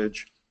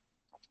brokerage.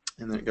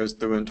 And then it goes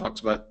through and talks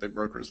about the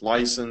broker's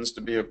license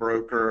to be a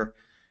broker.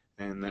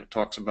 And then it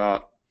talks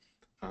about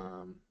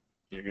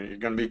you're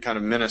going to be kind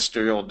of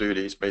ministerial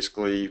duties.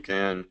 Basically, you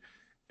can,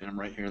 and I'm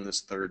right here in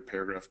this third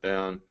paragraph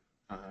down,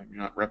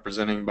 you're not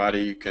representing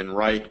anybody. You can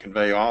write,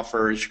 convey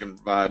offers. You can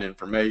provide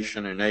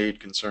information and aid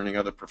concerning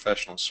other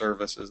professional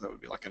services. That would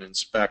be like an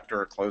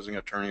inspector, a closing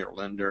attorney, or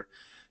lender,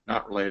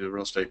 not related to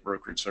real estate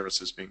brokerage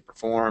services being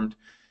performed.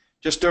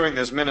 Just doing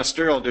those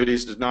ministerial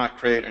duties does not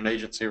create an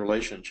agency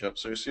relationship.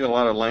 So you see a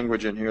lot of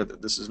language in here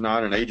that this is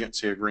not an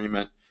agency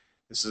agreement.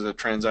 This is a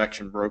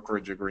transaction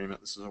brokerage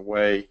agreement. This is a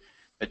way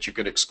that you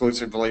could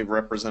exclusively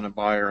represent a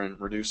buyer and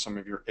reduce some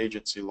of your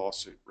agency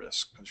lawsuit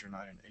risk because you're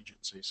not an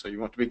agency. So you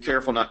want to be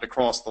careful not to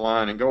cross the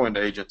line and go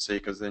into agency,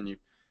 because then you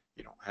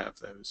don't have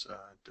those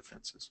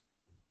defenses.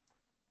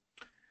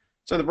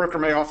 So the broker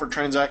may offer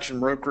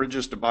transaction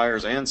brokerages to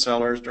buyers and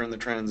sellers during the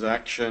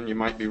transaction. You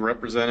might be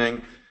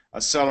representing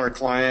a seller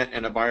client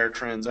and a buyer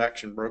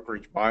transaction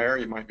brokerage buyer.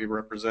 You might be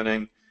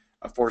representing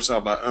a for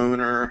sale by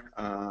owner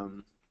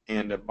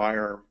and a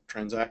buyer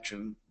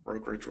transaction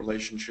brokerage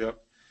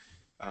relationship.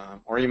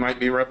 Or you might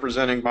be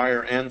representing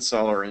buyer and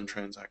seller in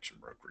transaction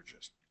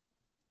brokerages.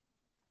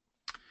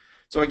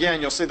 So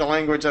again, you'll see the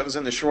language that was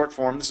in the short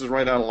form. This is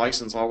right out of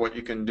license law, what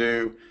you can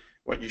do,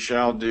 what you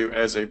shall do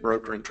as a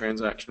broker in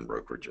transaction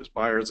brokerages.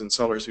 Buyers and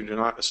sellers who do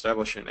not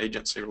establish an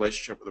agency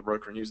relationship with the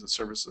broker and use the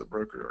services of the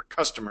broker are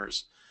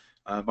customers.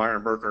 Buyer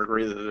and broker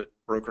agree that the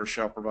broker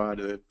shall provide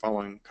the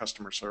following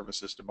customer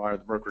services to buyer.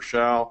 The broker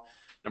shall,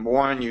 number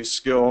one, use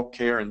skill,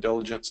 care, and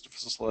diligence to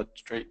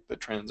facilitate the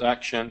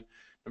transaction.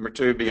 Number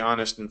two, be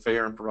honest and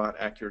fair and provide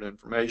accurate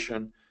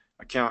information.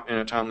 Account in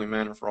a timely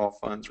manner for all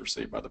funds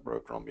received by the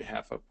broker on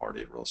behalf of a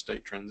party of real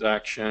estate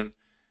transaction.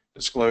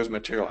 Disclose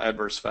material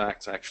adverse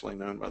facts actually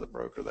known by the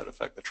broker that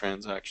affect the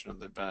transaction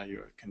of the value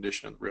or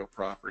condition of the real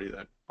property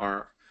that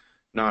are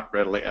not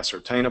readily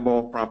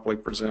ascertainable. Promptly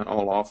present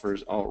all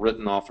offers, all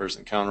written offers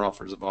and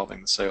counteroffers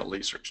involving the sale,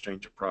 lease, or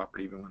exchange of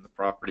property, even when the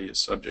property is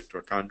subject to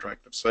a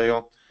contract of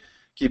sale.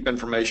 Keep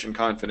information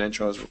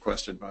confidential as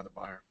requested by the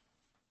buyer.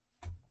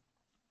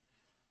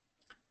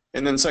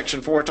 And then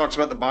section 4 talks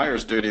about the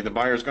buyer's duty. The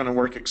buyer is going to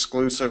work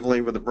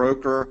exclusively with the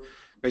broker.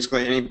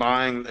 Basically, any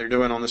buying they're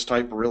doing on this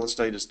type of real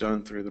estate is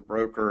done through the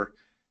broker.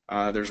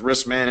 There's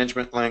risk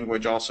management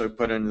language also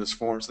put into this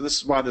form. So this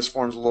is why this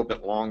form is a little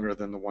bit longer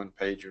than the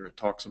one-pager. It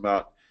talks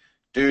about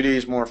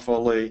duties more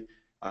fully,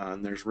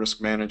 and there's risk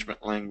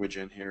management language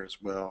in here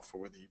as well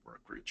for the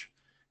brokerage.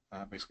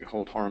 Basically,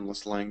 hold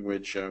harmless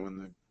language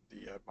when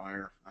the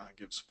buyer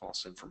gives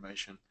false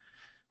information.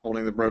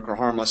 Holding the broker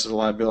harmless as a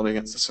liability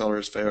against the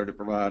seller's failure to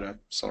provide a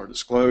seller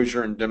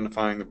disclosure,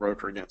 indemnifying the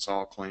broker against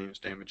all claims,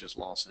 damages,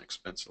 loss, and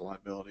expense of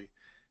liability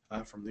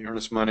from the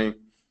earnest money.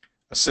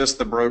 Assist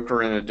the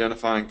broker in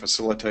identifying,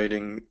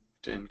 facilitating,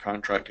 and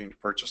contracting to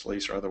purchase,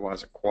 lease, or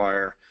otherwise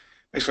acquire.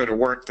 Basically, to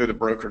work through the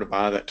broker to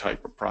buy that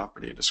type of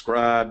property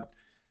described.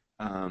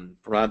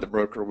 Provide the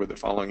broker with the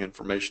following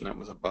information that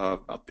was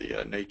above about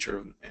the nature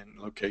and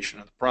location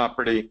of the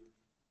property.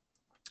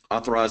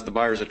 Authorize the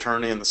buyer's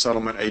attorney and the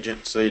settlement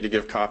agency to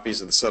give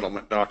copies of the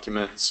settlement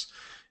documents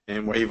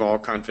and waive all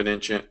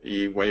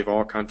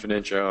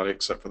confidentiality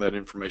except for that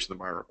information the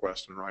buyer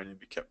requests in writing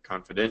be kept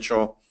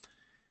confidential.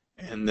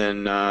 And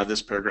then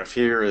this paragraph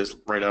here is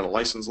right out of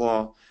license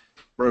law.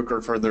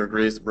 Broker further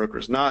agrees the broker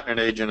is not an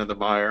agent of the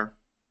buyer.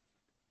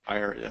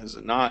 Buyer has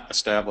not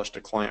established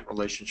a client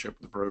relationship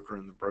with the broker,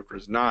 and the broker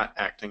is not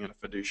acting in a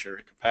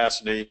fiduciary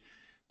capacity.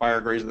 Buyer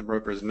agrees the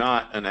broker is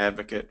not an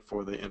advocate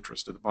for the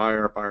interest of the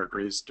buyer. Buyer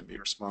agrees to be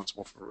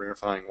responsible for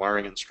verifying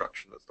wiring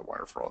instruction. That's the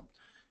wire fraud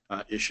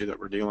issue that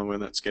we're dealing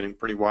with. That's getting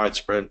pretty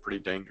widespread and pretty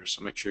dangerous.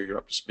 So make sure you're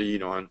up to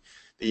speed on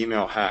the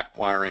email hack,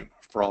 wiring,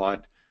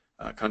 fraud.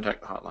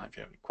 Contact the hotline if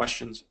you have any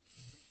questions.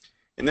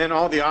 And then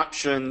all the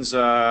options,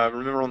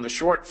 remember on the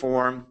short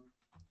form,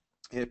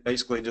 it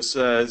basically just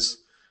says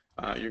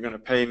you're going to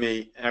pay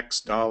me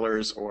X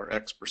dollars or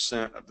X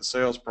percent of the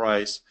sales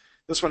price.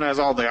 This one has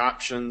all the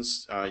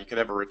options. You could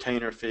have a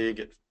retainer fee,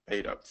 get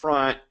paid up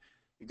front.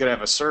 You could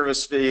have a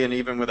service fee, and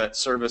even with that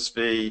service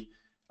fee,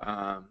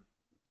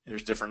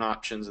 there's different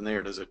options in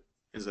there. Is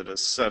it a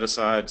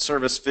set-aside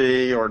service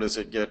fee, or does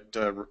it get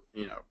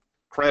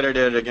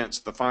credited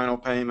against the final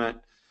payment?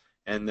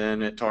 And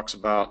then it talks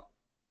about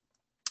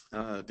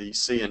the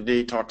C and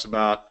D talks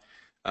about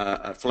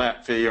a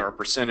flat fee or a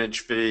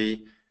percentage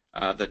fee.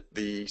 That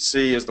the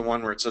C is the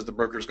one where it says the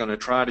broker is going to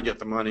try to get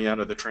the money out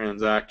of the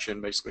transaction,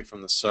 basically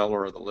from the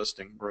seller or the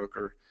listing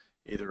broker,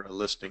 either a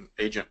listing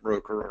agent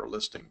broker or a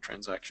listing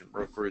transaction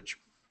brokerage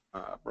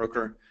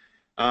broker.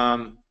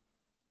 And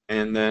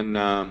then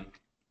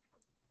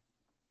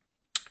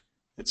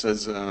it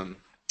says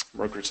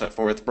broker set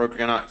forth, broker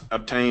cannot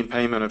obtain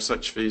payment of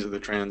such fees of the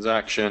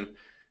transaction.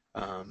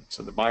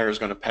 So the buyer is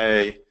going to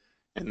pay.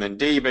 And then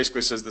D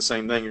basically says the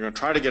same thing. You're going to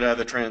try to get out of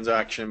the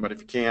transaction, but if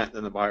you can't,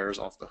 then the buyer is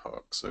off the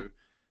hook. So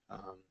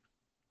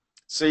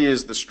C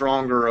is the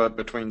stronger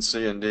between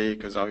C and D,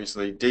 because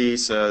obviously D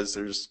says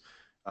there's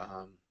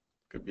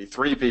could be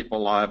three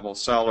people liable: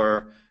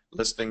 seller,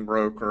 listing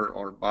broker,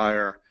 or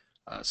buyer.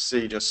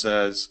 C just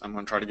says I'm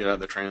going to try to get out of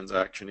the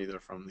transaction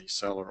either from the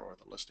seller or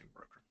the listing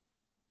broker.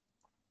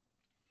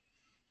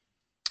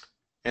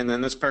 And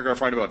then this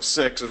paragraph right above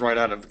 6 is right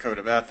out of the Code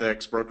of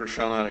Ethics. Brokers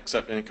shall not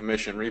accept any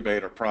commission,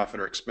 rebate, or profit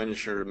or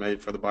expenditure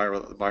made for the buyer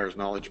without the buyer's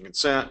knowledge and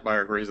consent.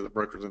 Buyer agrees that the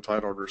broker is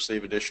entitled to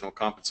receive additional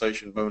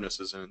compensation,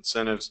 bonuses, and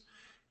incentives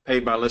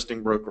paid by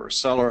listing broker or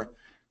seller.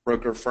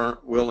 Broker firm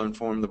will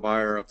inform the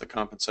buyer of the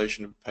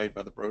compensation paid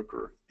by the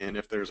broker, and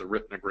if there's a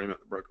written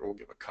agreement, the broker will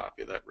give a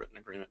copy of that written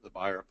agreement to the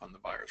buyer upon the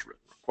buyer's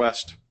written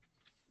request.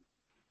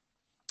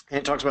 And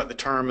it talks about the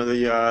term of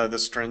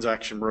this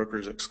transaction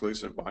broker's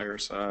exclusive buyer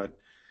side.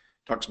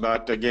 Talks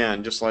about,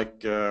 again, just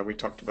like we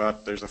talked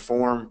about, there's a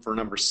form for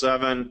number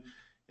 7.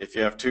 If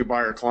you have 2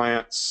 buyer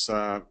clients,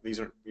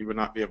 you would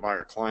not be a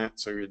buyer client,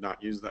 so you would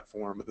not use that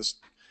form. But this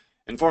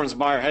informs the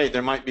buyer, hey,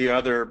 there might be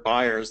other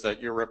buyers that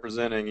you're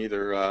representing,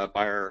 either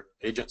buyer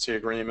agency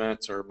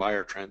agreements or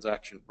buyer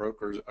transaction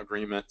brokers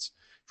agreements,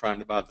 trying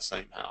to buy the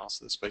same house.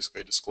 This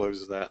basically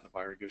discloses that, and the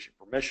buyer gives you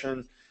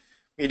permission.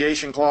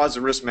 Mediation clause,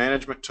 a risk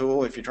management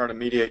tool. If you try to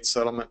mediate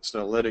settlements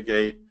to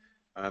litigate,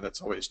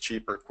 that's always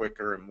cheaper,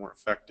 quicker, and more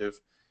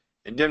effective.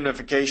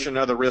 Indemnification,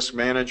 other risk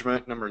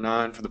management, number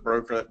 9 for the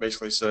broker. That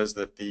basically says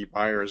that the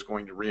buyer is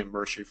going to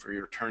reimburse you for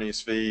your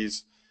attorney's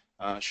fees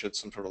should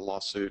some sort of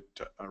lawsuit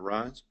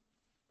arise.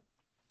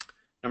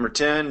 Number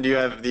 10, do you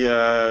have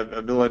the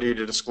ability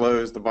to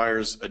disclose the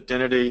buyer's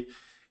identity?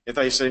 If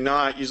they say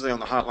not, usually on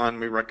the hotline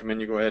we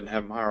recommend you go ahead and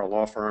have them hire a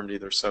law firm to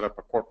either set up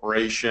a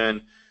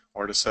corporation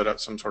or to set up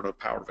some sort of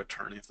power of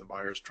attorney if the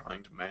buyer is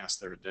trying to mask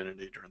their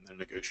identity during the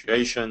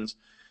negotiations.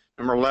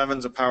 Number 11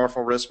 is a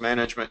powerful risk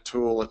management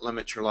tool. It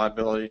limits your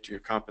liability to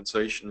your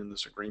compensation in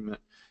this agreement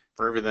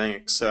for everything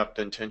except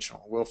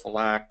intentional willful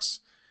acts.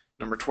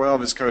 Number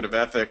 12 is code of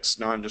ethics,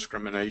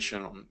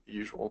 non-discrimination on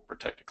usual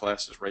protected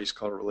classes, race,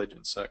 color,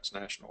 religion, sex,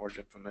 national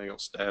origin, familial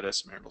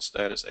status, marital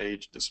status,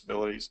 age,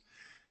 disabilities,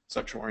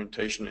 sexual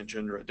orientation, and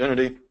gender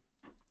identity.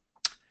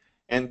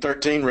 And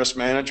 13, risk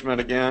management.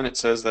 Again, it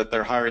says that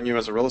they're hiring you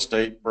as a real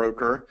estate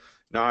broker,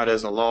 not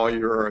as a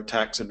lawyer or a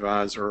tax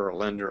advisor or a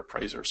lender,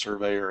 appraiser,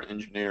 surveyor,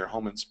 engineer,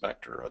 home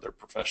inspector, or other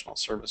professional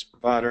service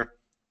provider.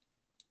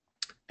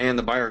 And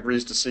the buyer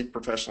agrees to seek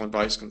professional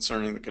advice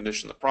concerning the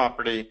condition of the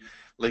property,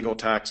 legal,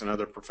 tax, and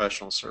other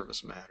professional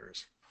service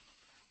matters.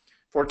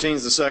 14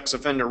 is the sex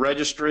offender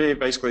registry. It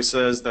basically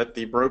says that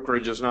the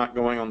brokerage is not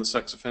going on the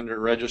sex offender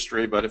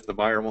registry, but if the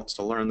buyer wants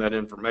to learn that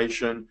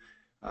information,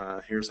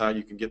 here's how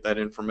you can get that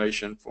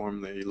information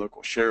from the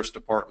local sheriff's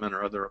department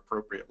or other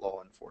appropriate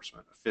law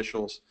enforcement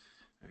officials,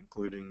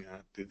 including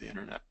through the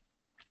internet.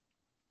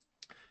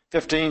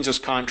 15 is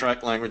just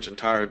contract language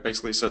entirely. It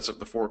basically sets up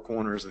the 4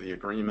 corners of the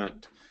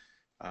agreement.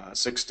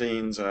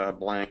 16 is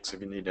blanks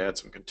if you need to add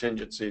some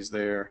contingencies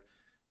there.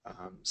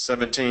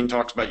 17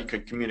 talks about you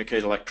could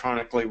communicate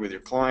electronically with your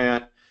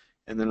client,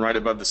 and then right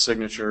above the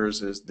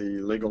signatures is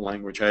the legal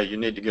language. Hey, you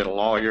need to get a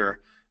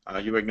lawyer.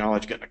 You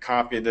acknowledge getting a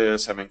copy of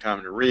this, having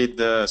time to read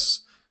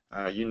this.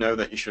 You know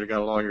that you should have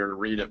got a lawyer to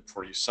read it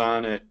before you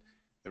sign it.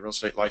 The real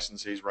estate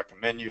licensees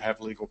recommend you have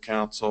legal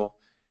counsel,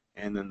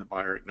 and then the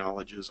buyer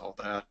acknowledges all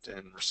that.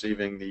 And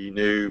receiving the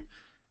new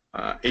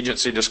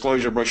agency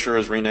disclosure brochure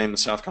is renamed the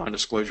South Carolina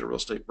Disclosure Real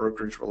Estate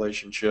Brokerage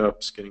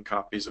Relationships, getting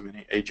copies of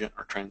any agent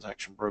or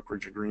transaction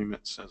brokerage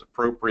agreements as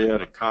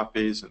appropriate, and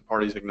copies, and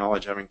parties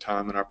acknowledge having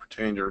time and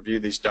opportunity to review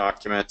these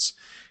documents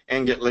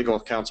and get legal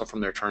counsel from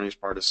their attorneys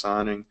prior to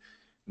signing.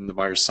 And the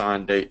buyer's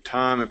sign date,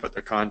 time, and put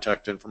their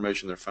contact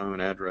information, their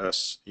phone,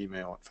 address,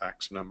 email, and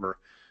fax number.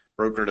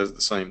 Broker does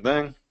the same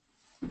thing.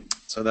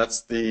 So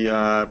that's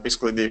the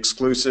basically the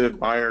exclusive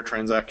buyer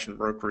transaction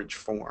brokerage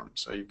form.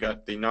 So you've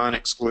got the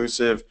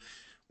non-exclusive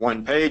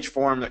 1-page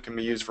form that can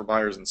be used for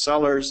buyers and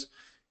sellers.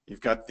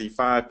 You've got the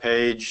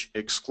 5-page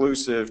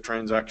exclusive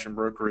transaction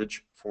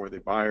brokerage for the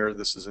buyer.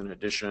 This is in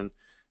addition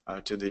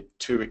to the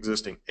 2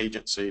 existing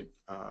agency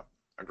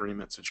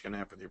agreements that you can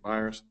have with your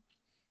buyers.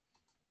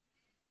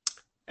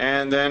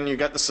 And then you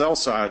got the sell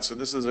side. So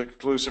this is an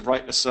exclusive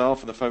right to sell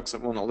for the folks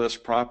that want to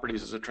list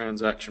properties as a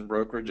transaction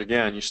brokerage.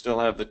 Again, you still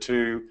have the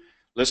 2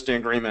 listing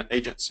agreement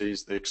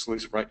agencies, the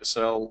exclusive right to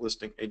sell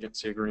listing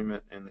agency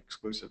agreement and the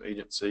exclusive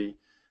agency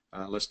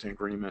listing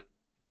agreement.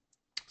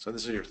 So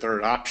this is your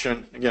 3rd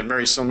option. Again,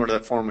 very similar to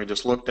that form we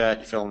just looked at.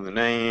 You fill in the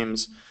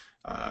names,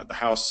 the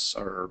house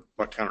or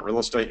what kind of real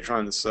estate you're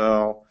trying to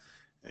sell.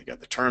 You got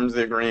the terms of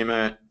the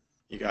agreement.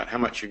 You got how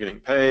much you're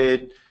getting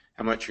paid,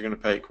 how much you're going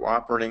to pay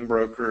cooperating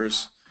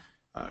brokers.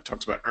 It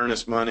talks about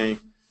earnest money.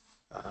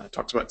 It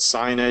talks about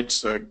signage.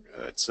 So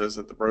it says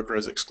that the broker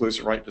has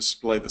exclusive right to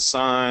display the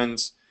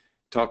signs.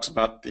 It talks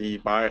about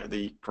the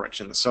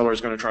seller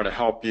is going to try to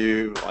help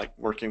you, like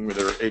working with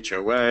their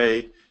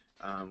HOA,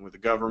 with the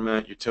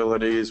government,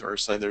 utilities, or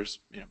say there's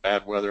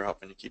bad weather,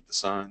 helping you keep the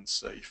signs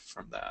safe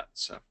from that.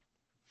 So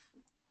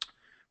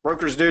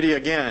broker's duty,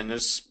 again,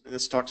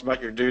 this talks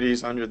about your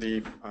duties under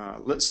the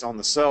list on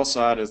the sell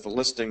side is the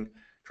listing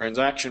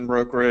transaction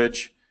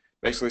brokerage.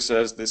 Basically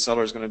says the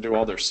seller is going to do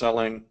all their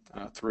selling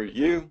through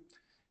you,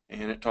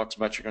 and it talks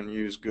about you're going to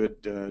use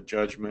good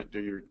judgment,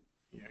 do your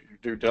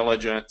due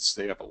diligence.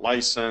 They have a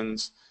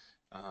license,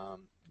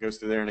 goes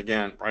through there, and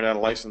again, right out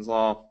of license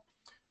law,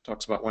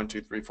 talks about 1,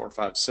 2, 3, 4,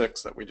 5,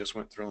 6 that we just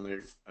went through on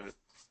the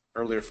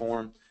earlier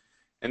form,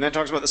 and then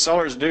talks about the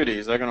seller's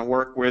duties. They're going to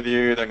work with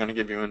you. They're going to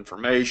give you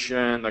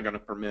information. They're going to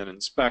permit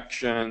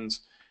inspections.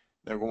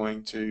 They're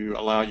going to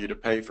allow you to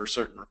pay for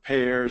certain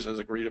repairs as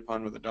agreed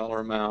upon with a dollar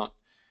amount.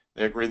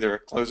 They agree their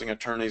closing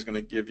attorney is going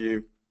to give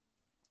you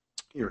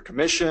your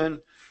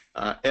commission.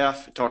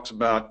 F, it talks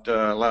about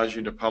allows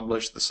you to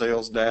publish the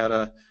sales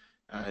data.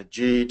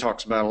 G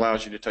talks about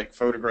allows you to take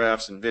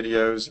photographs and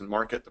videos and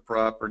market the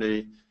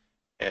property.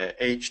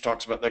 H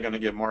talks about they're going to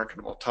give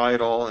marketable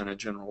title and a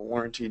general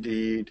warranty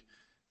deed.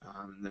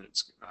 Then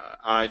it's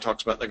I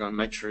talks about they're going to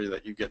make sure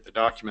that you get the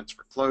documents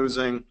for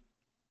closing.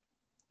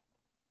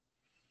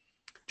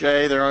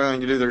 J, they're going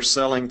to do their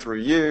selling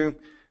through you.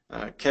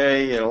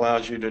 K, it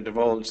allows you to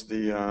divulge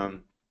the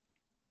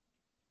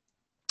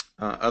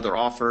other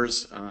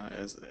offers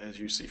as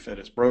you see fit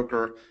as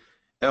broker.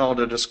 L,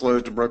 to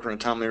disclose to broker in a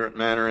timely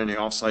manner any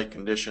off-site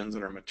conditions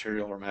that are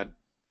material or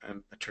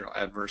material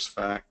adverse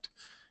fact.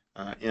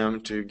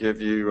 M, to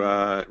give you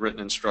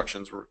written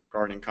instructions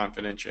regarding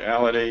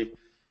confidentiality.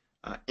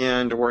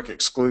 in to work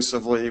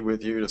exclusively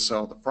with you to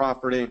sell the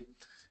property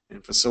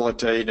and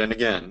facilitate. And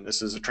again,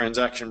 this is a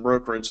transaction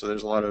brokerage, so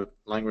there's a lot of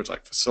language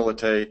like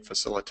facilitate,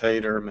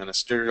 facilitator,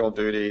 ministerial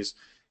duties.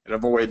 It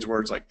avoids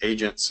words like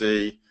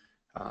agency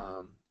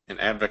and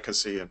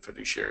advocacy and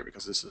fiduciary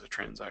because this is a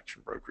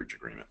transaction brokerage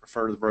agreement.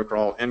 Refer to the broker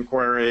all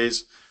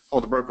inquiries.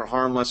 Hold the broker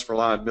harmless for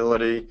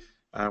liability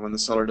when the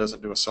seller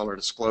doesn't do a seller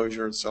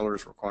disclosure. The seller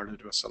is required to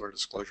do a seller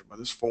disclosure by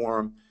this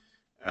form.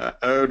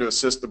 O, to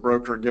assist the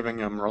broker, giving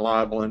them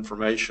reliable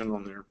information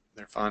on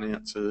their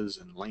finances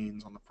and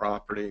liens on the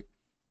property.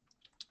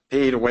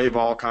 P, to waive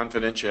all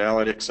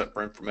confidentiality except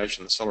for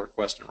information the seller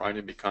requests in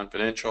writing be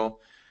confidential.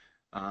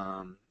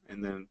 And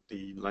then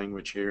the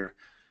language here,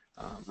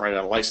 right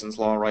out of license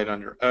law, right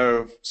under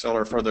O.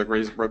 Seller further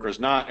agrees the broker is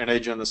not an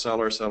agent of the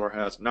seller. Seller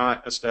has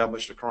not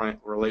established a client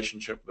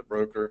relationship with the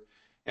broker,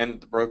 and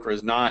the broker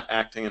is not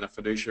acting in a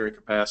fiduciary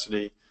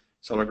capacity.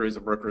 Seller agrees the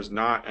broker is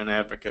not an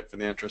advocate for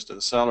the interest of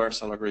the seller.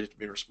 Seller agrees to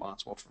be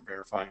responsible for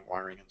verifying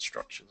wiring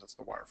instructions. That's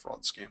the wire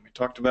fraud scam we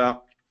talked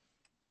about.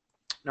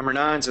 Number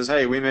 9 says,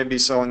 hey, we may be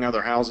selling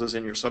other houses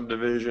in your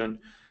subdivision,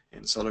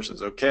 and the seller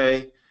says,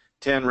 okay.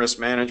 10, risk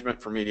management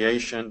for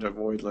mediation to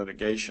avoid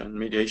litigation.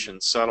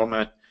 Mediation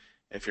settlement.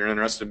 If you're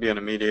interested in being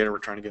a mediator, we're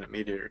trying to get a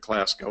mediator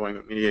class going,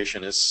 but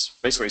mediation is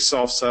basically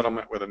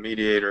self-settlement with a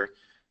mediator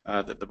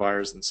that the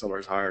buyers and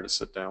sellers hire to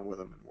sit down with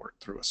them and work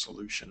through a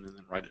solution and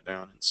then write it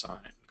down and sign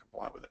it and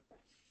comply with it.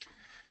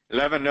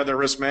 11, another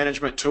risk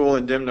management tool,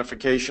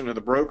 indemnification of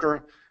the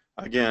broker.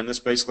 Again, this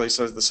basically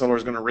says the seller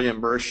is going to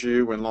reimburse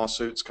you when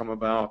lawsuits come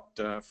about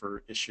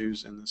for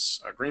issues in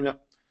this agreement.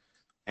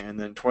 And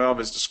then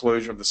 12 is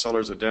disclosure of the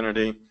seller's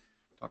identity.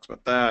 Talks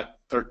about that.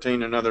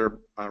 13, another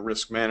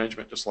risk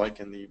management, just like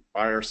in the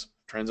buyer's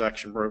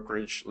transaction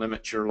brokerage,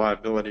 limits your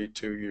liability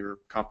to your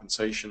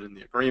compensation in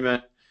the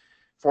agreement.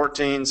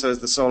 14 says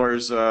the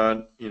seller's,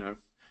 going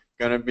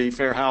to be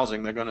fair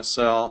housing. They're going to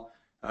sell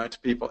to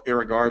people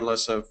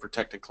irregardless of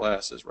protected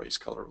classes, race,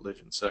 color,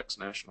 religion, sex,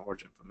 national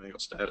origin, familial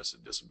status,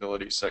 and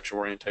disability, sexual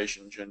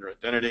orientation, gender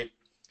identity.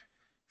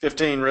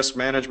 15, risk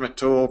management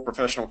tool,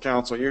 professional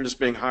counsel. You're just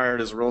being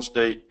hired as a real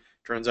estate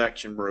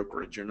transaction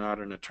brokerage. You're not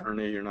an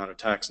attorney. You're not a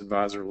tax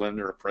advisor,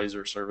 lender,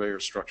 appraiser,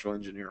 surveyor, structural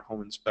engineer,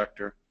 home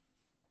inspector.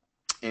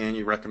 And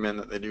you recommend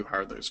that they do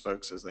hire those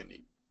folks as they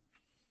need.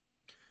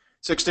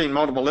 16,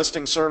 multiple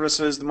listing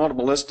services. The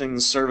multiple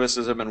listings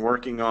services have been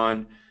working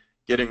on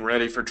getting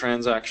ready for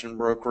transaction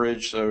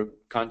brokerage, so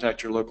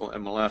contact your local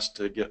MLS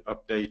to get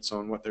updates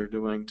on what they're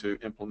doing to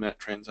implement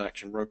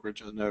transaction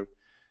brokerage. I know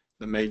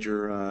the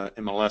major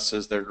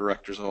MLSs, their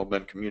directors have all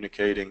been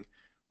communicating,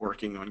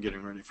 working on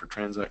getting ready for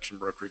transaction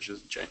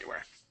brokerages in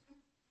January.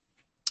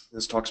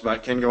 This talks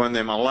about can go in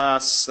the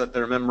MLS that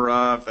they're a member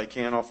of, they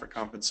can offer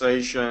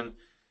compensation,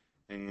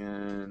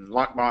 and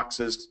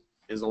lockboxes.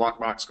 Is a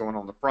lockbox going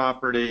on the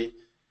property?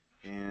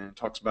 And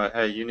talks about,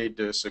 hey, you need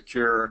to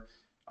secure,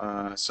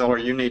 seller,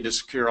 you need to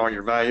secure all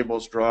your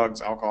valuables,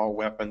 drugs, alcohol,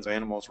 weapons,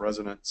 animals,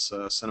 residence,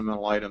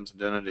 sentimental items,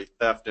 identity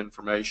theft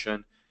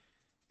information.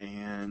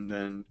 And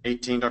then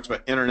 18 talks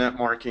about internet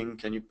marketing.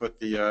 Can you put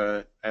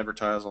the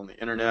advertise on the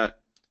internet?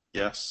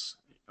 Yes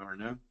or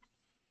no.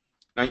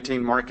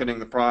 19, marketing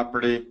the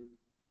property.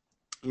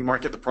 You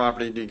market the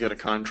property, do you get a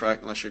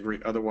contract unless you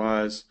agree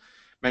otherwise?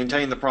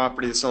 Maintain the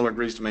property, the seller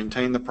agrees to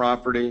maintain the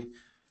property.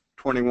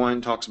 21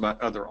 talks about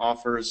other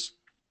offers.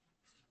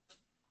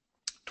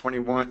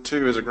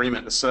 2 is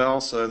agreement to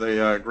sell, so they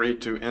agree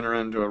to enter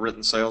into a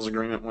written sales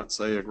agreement once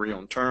they agree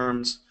on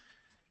terms.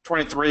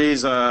 23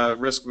 is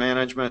risk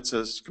management,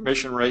 says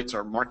commission rates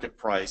are market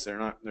price.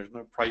 There's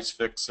no price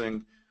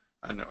fixing,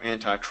 no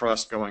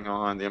antitrust going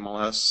on. The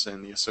MLS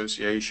and the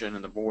association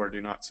and the board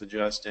do not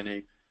suggest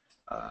any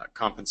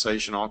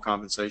compensation. All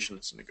compensation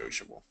is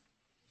negotiable.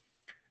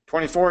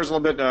 24 is a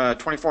little bit,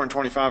 24 and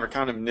 25 are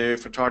kind of new.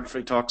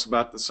 Photography talks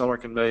about the seller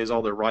conveys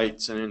all their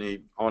rights in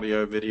any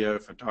audio, video,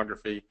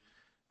 photography,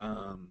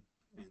 and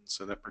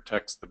so that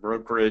protects the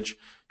brokerage.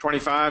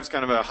 25 is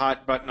kind of a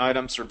hot button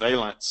item,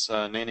 surveillance,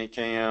 nanny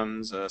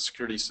cams,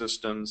 security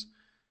systems.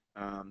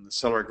 The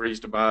seller agrees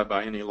to abide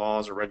by any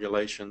laws or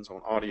regulations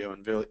on audio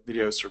and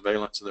video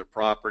surveillance of their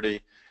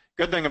property.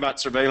 Good thing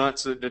about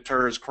surveillance, it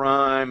deters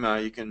crime.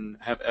 You can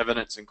have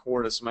evidence in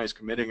court if somebody's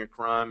committing a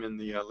crime in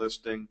the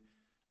listing.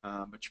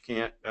 But you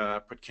can't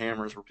put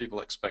cameras where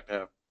people expect to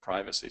have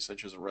privacy,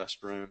 such as a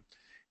restroom.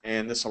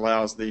 And this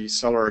allows the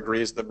seller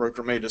agrees the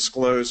broker may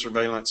disclose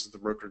surveillance as the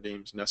broker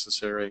deems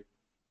necessary.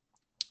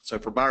 So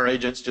for buyer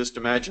agents, just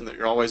imagine that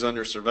you're always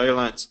under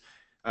surveillance.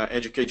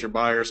 Educate your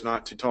buyers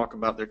not to talk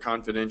about their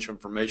confidential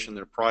information,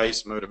 their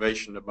price,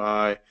 motivation to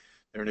buy,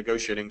 their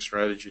negotiating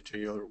strategy till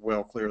you're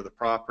well clear of the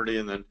property.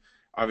 And then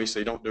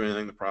obviously don't do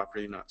anything the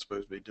property you're not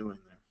supposed to be doing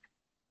there.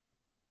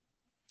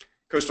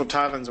 Coastal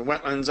Tidelands and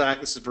Wetlands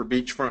Act, this is for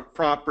beachfront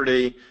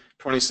property.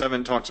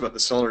 27 talks about the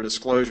seller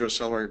disclosure.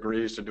 Seller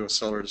agrees to do a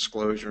seller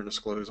disclosure and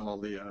disclose all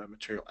the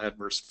material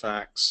adverse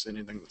facts,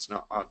 anything that's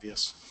not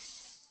obvious.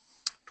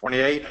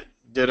 28,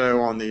 ditto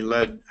on the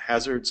lead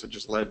hazards, such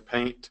as lead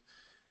paint.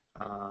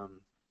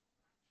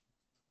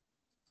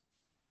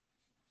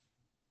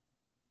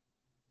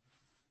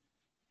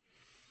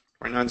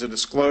 29 is a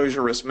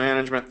disclosure, risk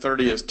management.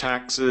 30 is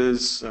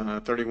taxes.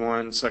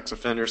 31, sex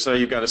offender. Say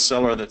you've got a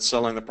seller that's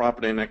selling the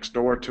property next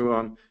door to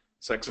them.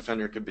 Sex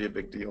offender could be a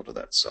big deal to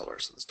that seller.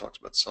 So this talks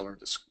about seller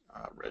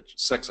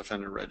sex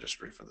offender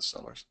registry for the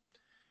sellers.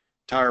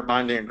 Entire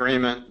binding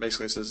agreement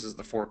basically says this is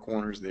the four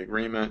corners of the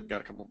agreement.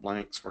 Got a couple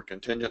blanks for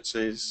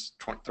contingencies.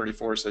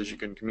 34 says you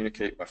can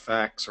communicate by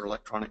fax or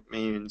electronic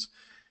means.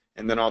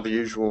 And then all the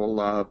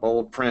usual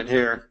bold print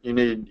here.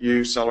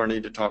 Seller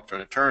need to talk to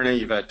an attorney.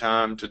 You've had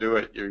time to do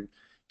it. You're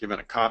given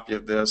a copy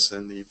of this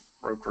in the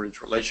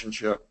brokerage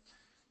relationship.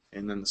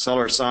 And then the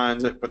seller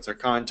signs it, puts their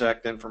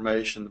contact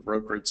information. The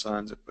brokerage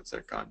signs it, puts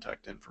their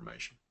contact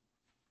information.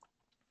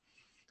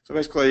 So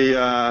basically,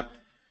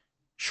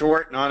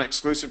 short,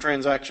 non-exclusive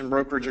transaction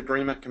brokerage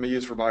agreement can be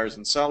used for buyers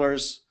and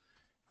sellers.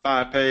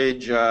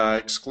 5-page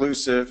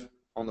exclusive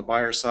on the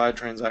buyer side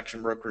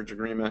transaction brokerage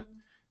agreement.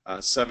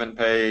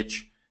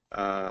 7-page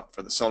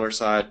for the seller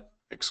side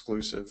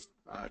exclusive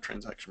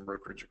transaction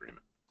brokerage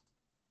agreement.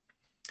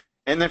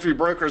 And then for you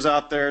brokers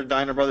out there,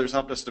 Diner Brothers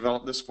helped us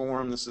develop this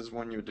form. This is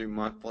one you would do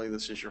monthly.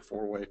 This is your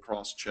 4-way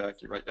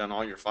cross-check. You write down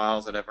all your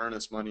files that have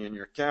earnest money in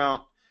your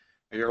account.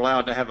 You're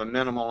allowed to have a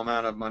minimal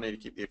amount of money to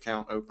keep the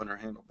account open or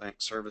handle bank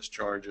service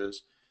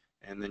charges.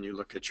 And then you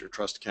look at your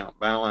trust account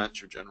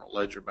balance, your general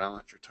ledger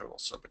balance, your total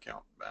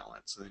sub-account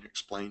balance. And then you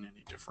explain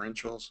any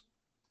differentials.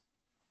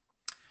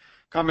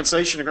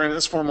 Compensation agreement,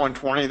 this Form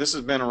 120, this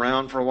has been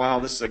around for a while.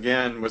 This,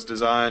 again, was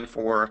designed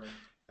for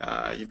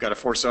you've got a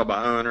for sale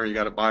by owner, you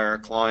got a buyer,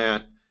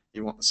 client,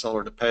 you want the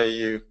seller to pay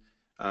you,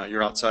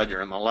 you're outside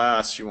your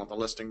MLS, you want the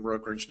listing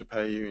brokerage to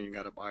pay you, and you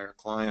got a buyer,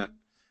 client.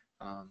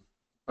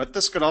 But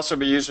this could also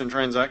be used in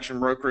transaction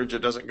brokerage. It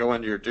doesn't go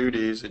into your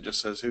duties. It just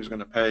says who's going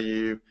to pay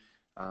you,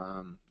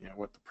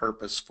 what the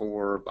purpose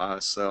for, buy,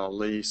 sell,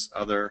 lease,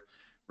 other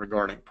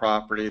regarding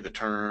property, the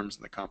terms,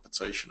 and the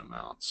compensation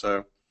amount.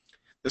 So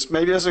this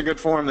maybe is a good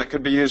form that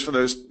could be used for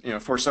those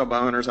for sale by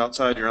owners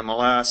outside your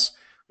MLS.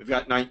 We've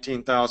got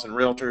 19,000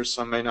 realtors.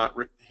 Some may not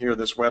hear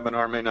this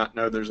webinar, may not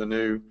know there's a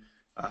new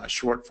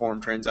short form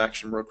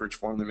transaction brokerage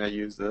form. They may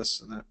use this,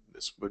 and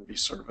this would be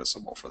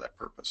serviceable for that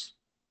purpose.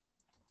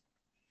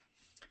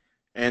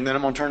 And then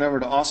I'm going to turn it over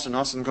to Austin.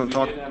 Austin's going to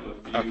talk. We did have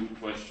a few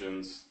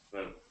questions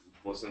that,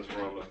 well, since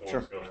we're on the form,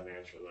 sure. Go ahead and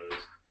answer those.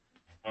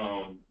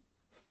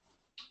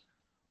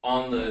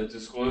 On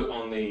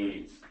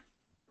the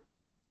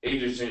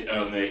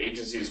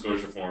agency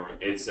disclosure form,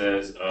 it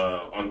says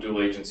on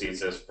dual agency it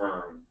says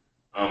firm.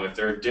 If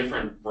there are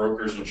different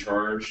brokers in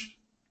charge,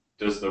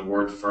 does the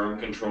word firm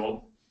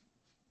control?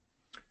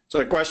 So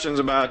the question's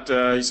about,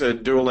 you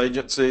said dual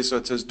agency. So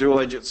it says dual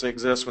agency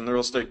exists when the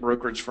real estate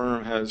brokerage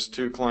firm has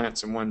two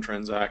clients in one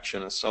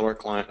transaction, a seller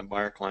client and a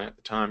buyer client. At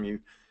the time you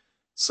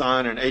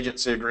sign an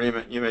agency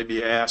agreement, you may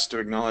be asked to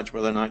acknowledge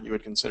whether or not you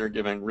would consider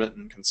giving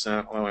written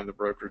consent, allowing the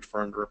brokerage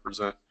firm to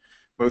represent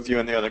both you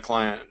and the other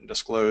client in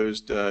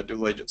disclosed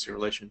dual agency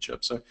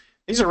relationships. So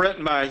these are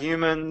written by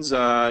humans.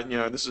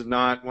 This is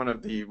not one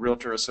of the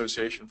Realtor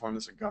Association forms.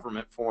 This is a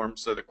government form.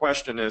 So the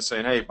question is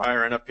saying, hey,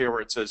 Byron, up here where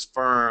it says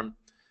firm,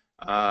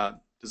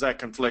 does that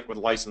conflict with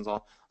license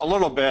law? A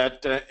little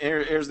bit.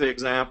 Here's the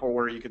example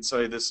where you could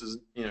say this is,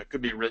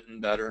 could be written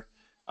better.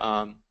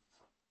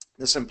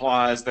 This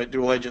implies that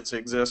dual agency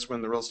exists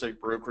when the real estate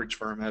brokerage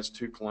firm has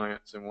two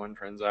clients in one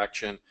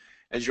transaction.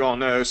 As you all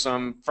know,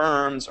 some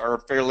firms are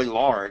fairly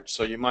large,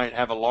 so you might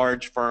have a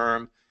large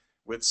firm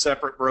with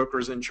separate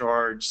brokers in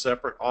charge,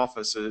 separate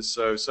offices.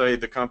 So say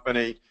the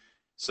company,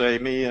 say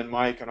me and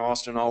Mike and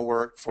Austin all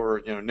work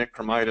for Nick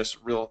Cremitis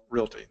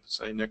Realty.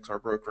 Say Nick's our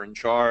broker in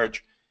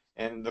charge,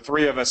 and the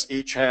three of us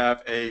each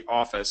have a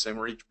office, and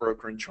we're each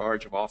broker in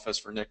charge of office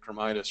for Nick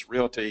Cremitis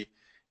Realty.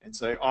 And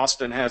say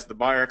Austin has the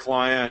buyer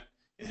client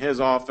in his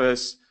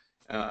office.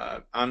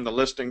 I'm the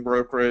listing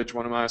brokerage.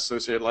 One of my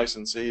associated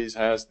licensees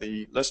has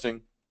the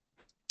listing.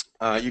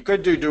 You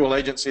could do dual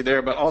agency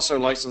there, but also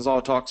license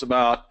law talks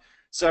about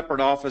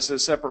separate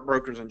offices, separate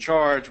brokers in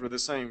charge. We're the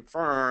same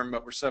firm,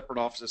 but we're separate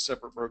offices,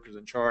 separate brokers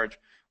in charge.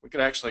 We could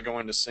actually go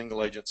into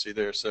single agency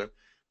there. So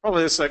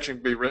probably this section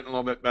could be written a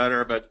little bit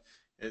better, but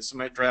as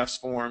somebody drafts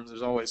forms,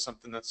 there's always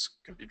something that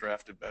could be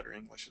drafted better.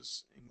 English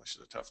is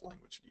a tough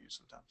language to use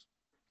sometimes.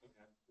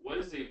 What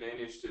is the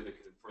advantage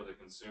for the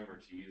consumer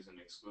to use an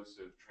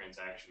exclusive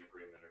transaction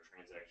agreement or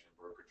transaction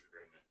brokerage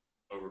agreement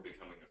over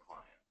becoming a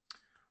client?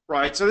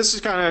 Right. So this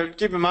is kind of,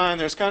 keep in mind,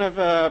 there's kind of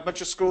a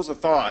bunch of schools of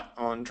thought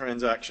on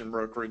transaction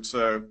brokerage.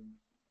 So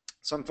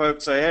some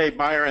folks say, hey,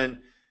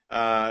 Byron,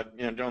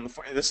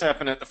 this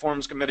happened at the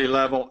forms committee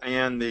level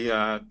and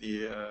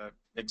the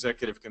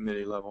executive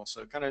committee level.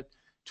 So kind of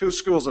two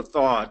schools of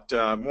thought.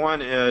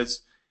 One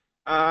is,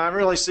 I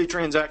really see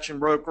transaction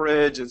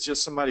brokerage. It's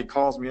just somebody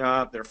calls me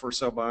up, they're for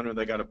sale by owner,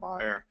 they got a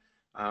buyer.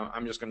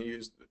 I'm just going to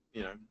use,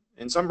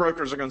 and some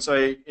brokers are going to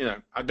say,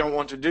 I don't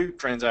want to do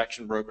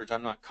transaction brokerage.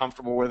 I'm not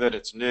comfortable with it.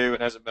 It's new. It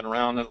hasn't been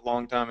around a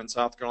long time in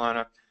South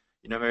Carolina.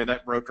 Maybe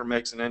that broker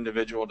makes an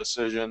individual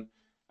decision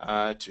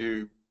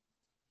to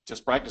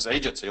just practice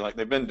agency like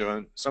they've been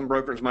doing. Some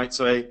brokers might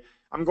say,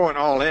 I'm going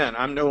all in.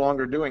 I'm no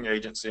longer doing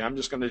agency. I'm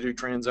just going to do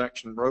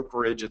transaction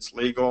brokerage. It's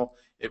legal.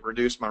 It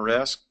reduced my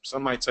risk.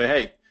 Some might say,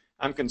 hey,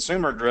 I'm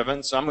consumer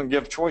driven, so I'm going to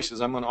give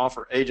choices. I'm going to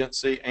offer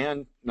agency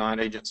and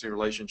non-agency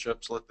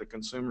relationships. Let the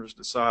consumers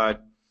decide.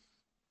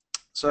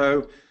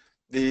 So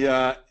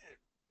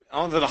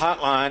onto the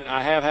hotline,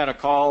 I have had a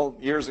call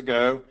years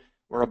ago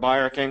where a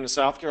buyer came to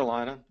South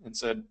Carolina and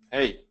said,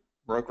 hey,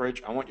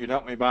 brokerage, I want you to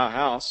help me buy a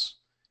house.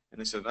 And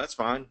they said, that's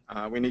fine.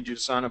 We need you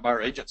to sign a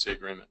buyer agency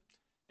agreement.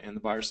 And the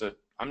buyer said,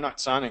 I'm not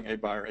signing a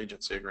buyer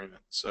agency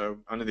agreement. So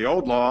under the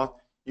old law,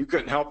 you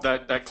couldn't help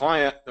that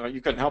client, or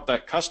you couldn't help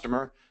that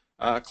customer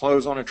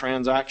close on a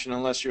transaction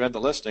unless you had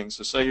the listings.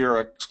 So say you're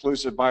an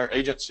exclusive buyer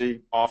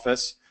agency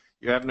office,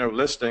 you have no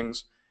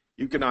listings,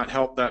 you could not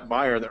help that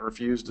buyer that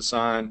refused to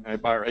sign a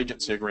buyer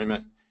agency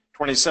agreement.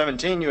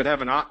 2017, you would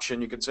have an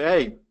option. You could say,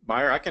 hey,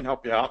 buyer, I can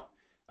help you out.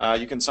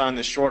 You can sign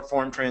this short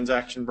form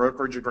transaction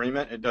brokerage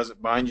agreement. It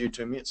doesn't bind you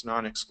to me. It's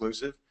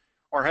non-exclusive.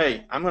 Or,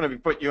 hey, I'm going to be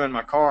putting you in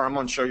my car. I'm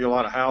going to show you a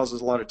lot of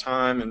houses, a lot of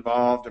time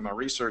involved in my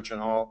research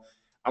and all.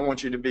 I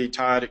want you to be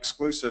tied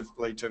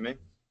exclusively to me.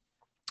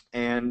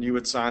 And you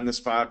would sign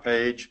this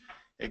 5-page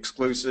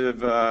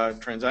exclusive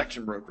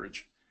transaction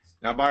brokerage.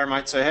 Now, a buyer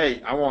might say,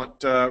 hey, I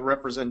want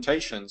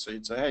representation. So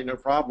you'd say, hey, no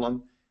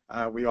problem.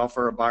 We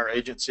offer a buyer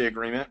agency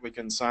agreement. We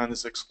can sign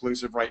this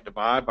exclusive right to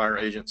buy buyer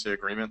agency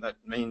agreement. That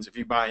means if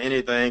you buy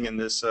anything in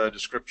this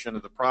description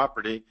of the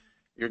property,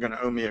 you're going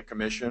to owe me a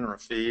commission or a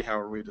fee,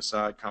 however we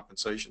decide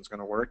compensation is going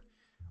to work.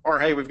 Or,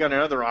 hey, we've got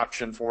another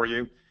option for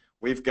you.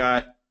 We've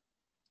got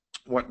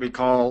what we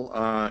call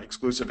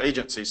exclusive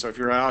agency. So if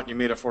you're out, you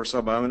meet a for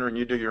sale owner and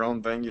you do your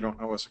own thing, you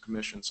don't owe us a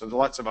commission. So there's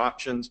lots of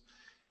options.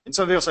 And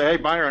so they'll say, hey,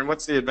 Byron,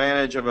 what's the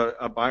advantage of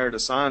a buyer to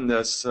sign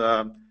this?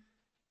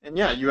 And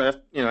yeah,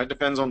 it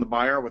depends on the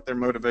buyer, what their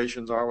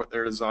motivations are, what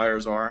their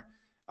desires are.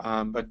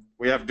 But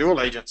we have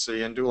dual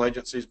agency, and dual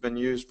agency has been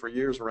used for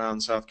years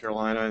around South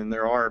Carolina, and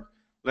there are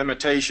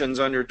limitations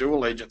under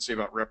dual agency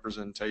about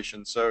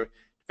representation. So it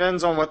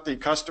depends on what the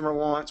customer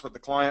wants, what the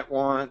client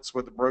wants,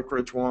 what the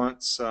brokerage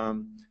wants.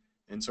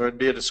 And so it'd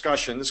be a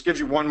discussion. This gives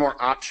you one more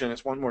option.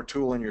 It's one more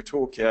tool in your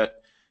toolkit.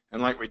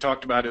 And like we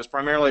talked about, it was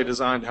primarily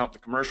designed to help the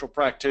commercial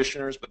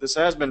practitioners, but this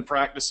has been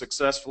practiced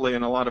successfully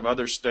in a lot of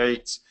other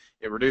states.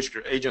 It reduced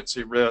your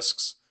agency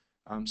risks.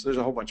 So there's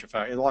a whole bunch of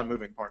factors, a lot of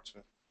moving parts to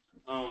it.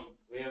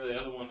 We have the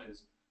other one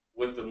is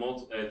with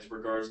the it's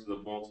regards to the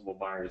multiple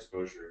buyer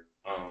disclosure.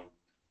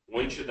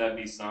 When should that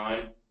be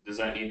signed? Does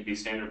that need to be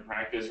standard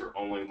practice, or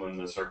only when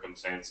the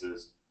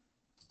circumstances,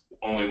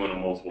 only when a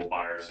multiple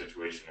buyer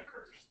situation occurs?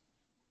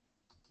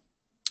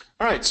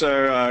 All right,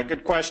 so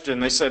good question.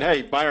 They said,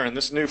 hey, Byron,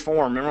 this new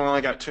form, remember we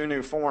only got 2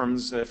 new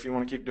forms if you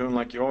want to keep doing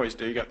like you always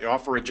do. You got the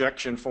offer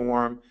rejection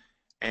form,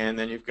 and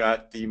then you've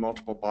got the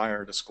multiple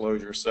buyer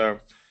disclosure. So,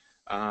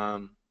 yeah,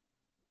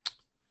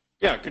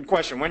 good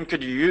question. When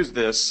could you use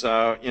this?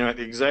 At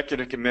the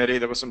executive committee,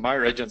 there was some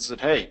buyer agents that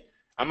said, hey,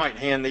 I might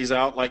hand these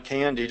out like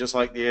candy, just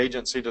like the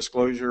agency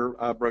disclosure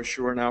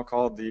brochure now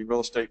called the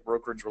real estate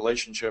brokerage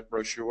relationship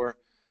brochure.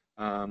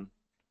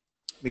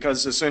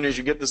 Because as soon as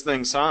you get this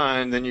thing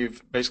signed, then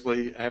you've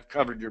basically have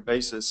covered your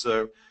bases.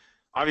 So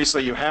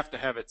obviously you have to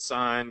have it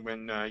signed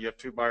when you have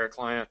 2 buyer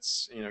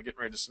clients, getting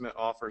ready to submit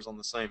offers on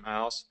the same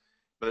house.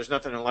 But there's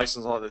nothing in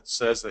license law that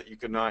says that you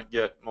could not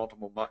get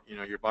multiple,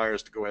 your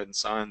buyers to go ahead and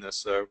sign this.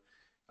 So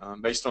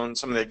based on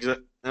some of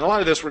the, and a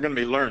lot of this we're going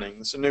to be learning.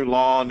 It's a new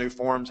law, new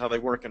forms, how they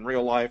work in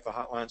real life. The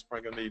hotline's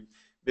probably going to be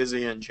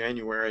busy in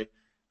January.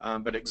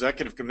 But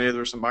executive committee,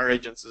 there's some buyer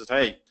agents that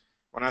say, hey,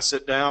 when I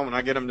sit down, when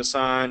I get them to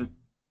sign,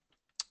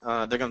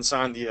 they're going to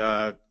sign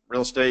the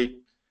real estate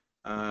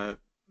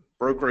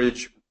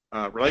brokerage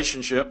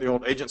relationship, the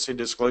old agency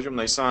disclosure. When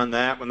they sign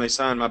that, when they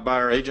sign my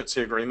buyer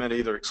agency agreement,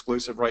 either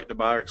exclusive right to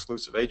buy or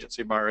exclusive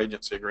agency buyer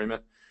agency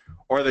agreement,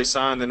 or they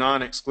sign the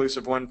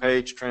non-exclusive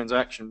 1-page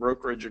transaction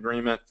brokerage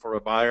agreement for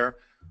a buyer,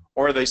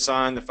 or they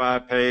sign the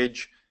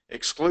 5-page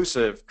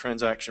exclusive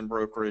transaction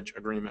brokerage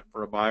agreement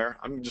for a buyer.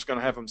 I'm just going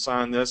to have them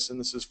sign this, and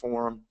this is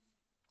form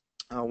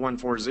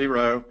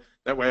 140.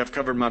 That way I've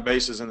covered my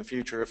bases in the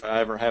future if I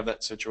ever have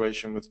that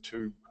situation with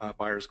 2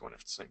 buyers going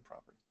after the same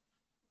property.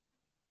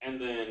 And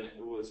then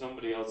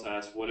somebody else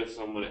asked, what if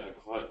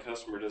a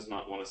customer does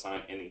not want to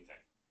sign anything?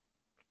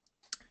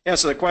 Yeah,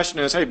 so the question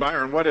is, hey,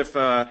 Byron, what if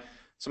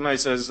somebody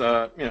says,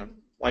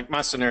 like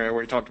my scenario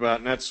where you talked about,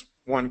 and that's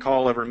one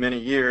call over many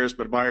years,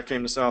 but a buyer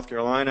came to South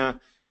Carolina,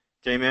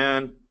 came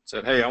in,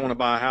 said, hey, I want to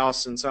buy a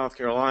house in South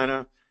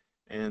Carolina,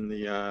 and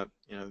the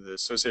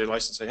associated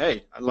license say,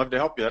 hey, I'd love to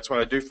help you. That's what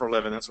I do for a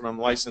living. That's what I'm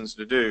licensed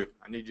to do.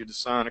 I need you to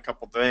sign a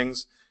couple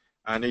things.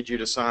 I need you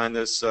to sign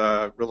this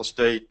real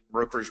estate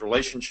brokerage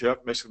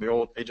relationship, basically the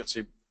old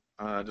agency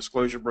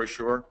disclosure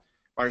brochure.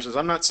 Buyer says,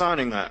 I'm not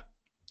signing that.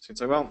 So you'd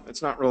say, well,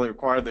 it's not really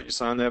required that you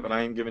sign that, but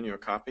I am giving you a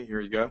copy. Here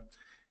you go.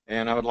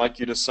 And I would like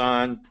you to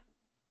sign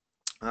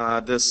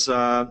this,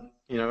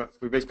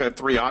 we basically have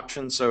 3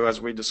 options. So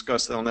as we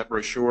discussed on that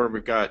brochure,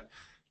 we've got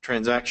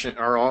transaction,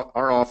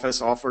 our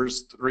office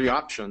offers 3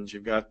 options.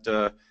 You've got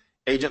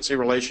agency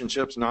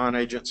relationships,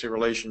 non-agency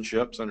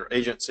relationships. Under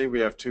agency, we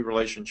have two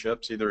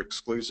relationships, either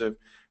exclusive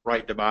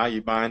right to buy.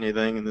 You buy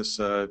anything in this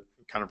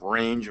kind of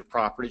range of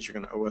properties, you're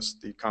going to owe us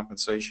the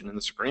compensation in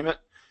this agreement.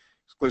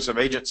 Exclusive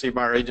agency,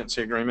 buyer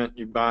agency agreement,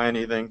 you buy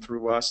anything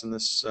through us in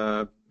this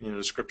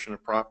description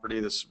of property,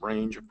 this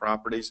range of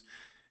properties,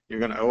 you're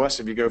going to owe us.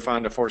 If you go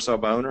find a for sale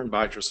by owner and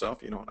buy it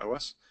yourself, you don't owe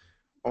us.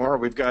 Or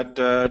we've got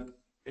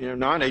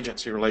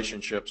non-agency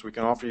relationships. We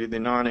can offer you the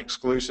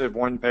non-exclusive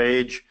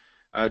one-page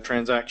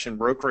transaction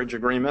brokerage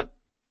agreement,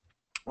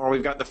 or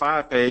we've got the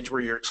 5-page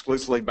where you're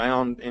exclusively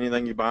bound.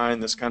 Anything you buy in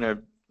this kind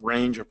of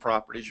range of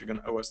properties, you're going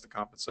to owe us the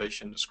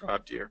compensation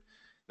described here.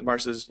 The buyer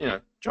says,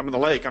 jump in the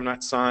lake, I'm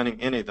not signing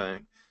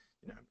anything.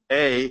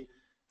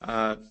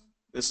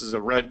 This is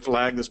a red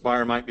flag. This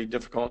buyer might be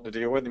difficult to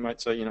deal with. He might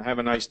say, have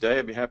a nice day.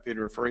 I'd be happy to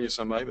refer you to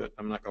somebody, but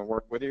I'm not going to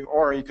work with you.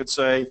 Or you could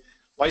say,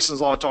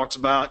 license law talks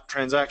about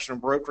transactional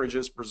brokerage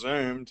is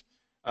presumed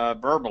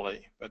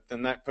verbally, but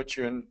then that puts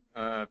you in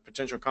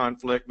potential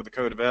conflict with the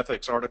Code of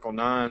Ethics. Article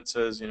 9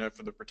 says,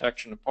 for the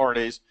protection of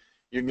parties,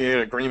 you can get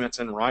agreements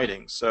in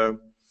writing. So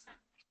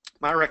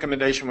my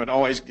recommendation would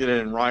always get it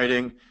in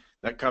writing.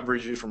 That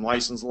covers you from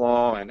license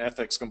law and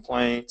ethics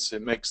complaints.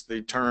 It makes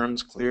the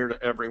terms clear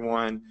to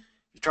everyone.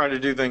 If you try to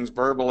do things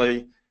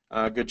verbally,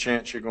 good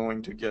chance you're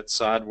going to get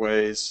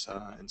sideways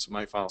and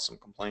somebody files some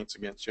complaints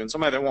against you. And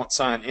somebody that won't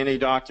sign any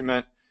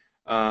document,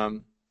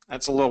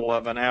 that's a little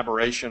of an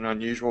aberration,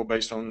 unusual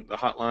based on the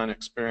hotline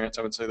experience.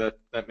 I would say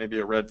that may be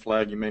a red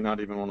flag. You may not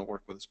even want to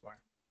work with this buyer.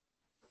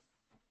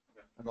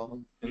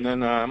 And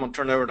then I'm going to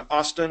turn it over to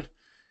Austin.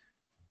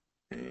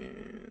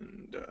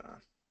 And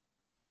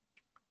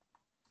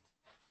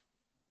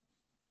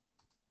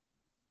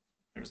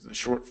there's the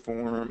short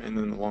form, and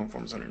then the long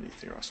form's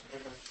underneath here, Austin.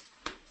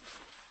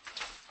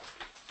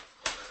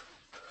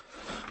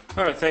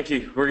 All right, thank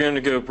you. We're going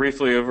to go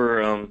briefly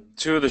over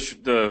two of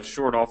the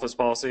short office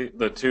policy,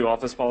 the two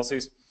office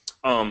policies.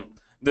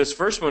 This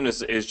first one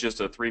is just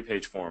a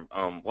 3-page form.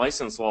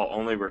 License law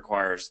only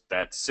requires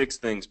that 6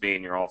 things be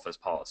in your office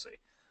policy.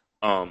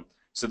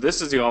 So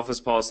this is the office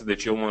policy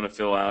that you'll want to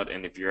fill out,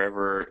 and if you're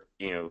ever,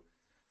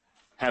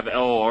 have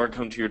LLR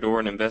come to your door,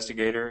 an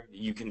investigator,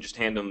 you can just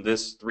hand them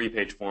this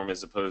 3-page form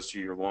as opposed to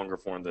your longer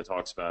form that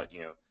talks about,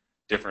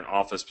 different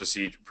office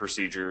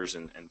procedures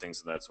and things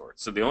of that sort.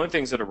 So the only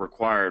things that are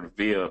required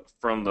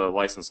from the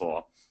license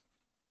law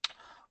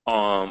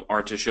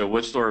are to show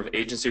which sort of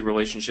agency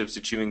relationships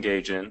that you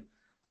engage in.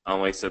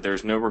 Like I said,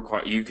 there's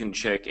no you can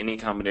check any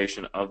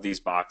combination of these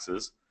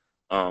boxes.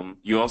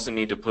 You also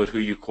need to put who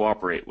you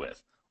cooperate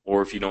with,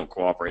 or if you don't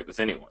cooperate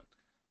with anyone.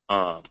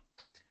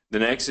 The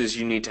next is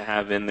you need to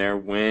have in there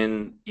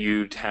when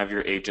you have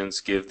your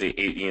agents give the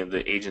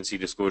agency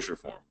disclosure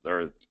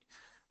form,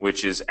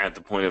 which is at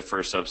the point of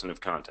first substantive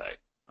contact.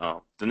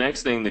 The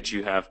next thing that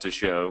you have to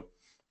show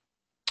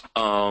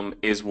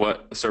is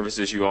what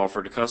services you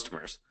offer to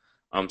customers.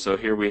 So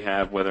here we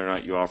have whether or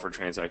not you offer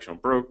transaction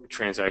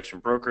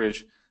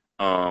brokerage,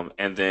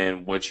 and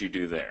then what you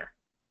do there.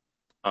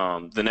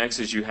 The next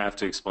is you have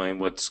to explain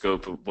what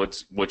scope of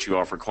what you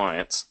offer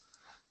clients,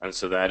 and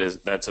so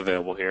that's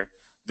available here.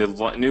 The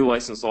new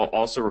license law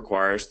also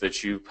requires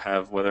that you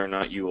have whether or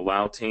not you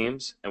allow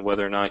teams and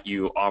whether or not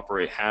you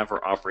have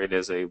or operate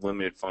as a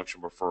limited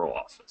function referral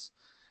office.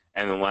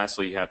 And then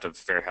lastly, you have to have a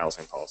fair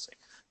housing policy.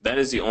 That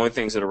is the only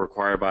things that are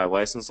required by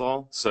license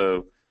law.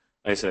 So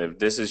like I said,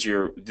 this is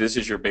your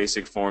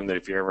basic form that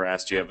if you're ever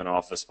asked, do you have an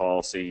office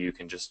policy, you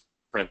can just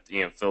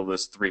fill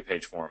this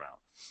 3-page form out.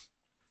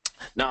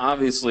 Now,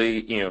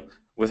 obviously,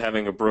 with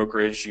having a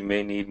brokerage, you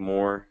may need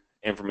more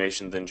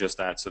information than just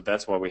that. So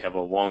that's why we have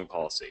a long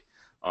policy.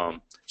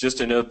 Just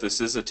to note, this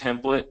is a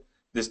template.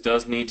 This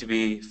does need to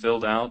be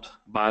filled out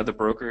by the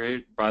broker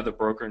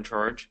in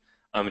charge.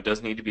 It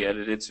does need to be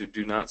edited, so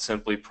do not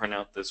simply print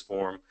out this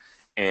form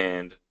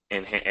and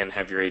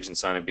have your agent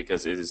sign it,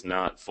 because it is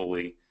not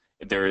fully.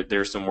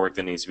 There's some work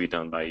that needs to be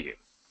done by you.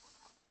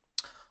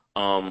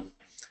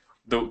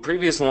 The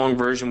previous long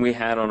version we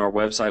had on our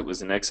website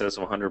was in excess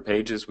of 100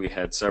 pages. We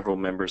had several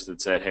members that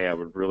said, hey, I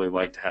would really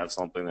like to have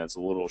something that's a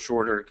little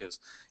shorter because,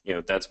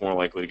 that's more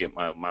likely to get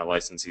my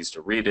licensees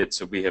to read it.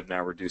 So we have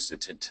now reduced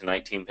it to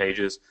 19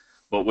 pages.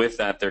 But with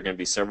that, there are going to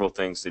be several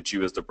things that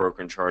you as the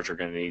broker in charge are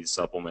going to need to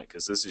supplement,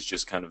 because this is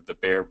just kind of the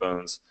bare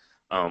bones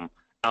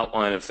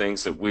outline of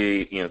things that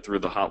we, through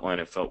the hotline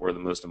have felt were the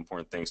most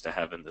important things to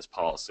have in this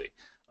policy.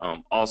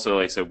 Also,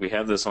 like I said, we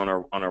have this on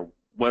our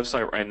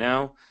website right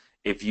now.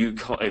 If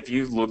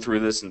you look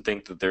through this and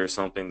think that there's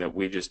something that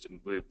we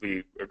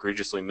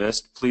egregiously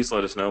missed, please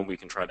let us know and we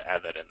can try to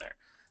add that in there.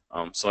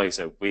 So like I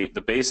said,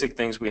 the basic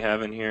things we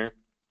have in here,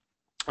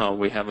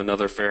 we have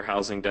another fair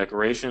housing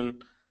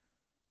declaration.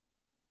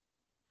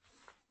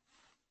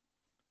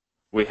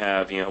 We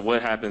have,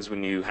 what happens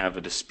when you have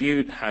a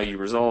dispute, how you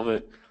resolve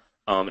it,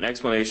 an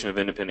explanation of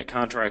independent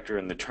contractor,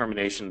 and the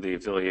termination of the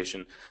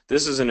affiliation.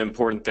 This is an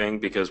important thing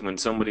because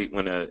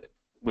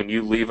when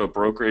you leave a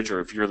brokerage,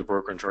 or if you're the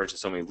broker in charge and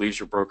somebody leaves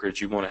your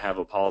brokerage, you want to have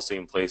a policy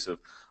in place of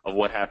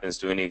what happens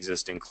to any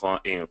existing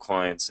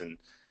clients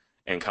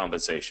and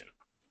compensation.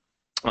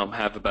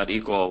 have about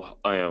equal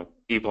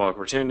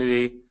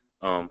opportunity,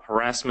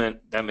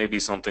 harassment. That may be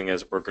something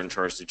as a broker in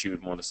charge that you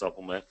would want to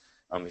supplement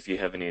if you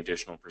have any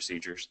additional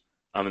procedures.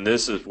 And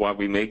this is why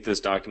we make this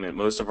document.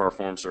 Most of our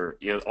forms are,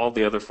 all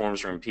the other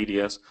forms are in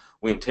PDFs.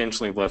 We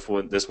intentionally left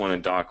this one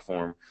in doc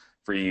form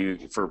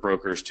for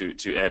brokers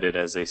to edit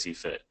as they see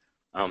fit.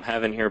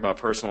 Having here about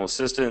personal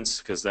assistance,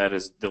 because that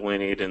is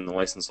delineated in the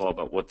license law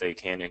about what they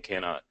can and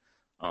cannot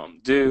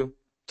do.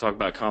 Talk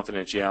about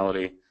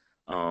confidentiality,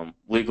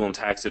 legal and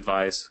tax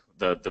advice.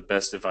 The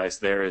best advice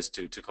there is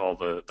to call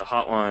the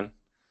hotline.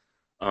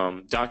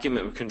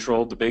 Document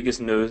control. The biggest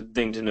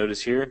thing to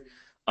notice here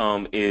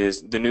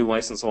is the new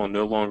license law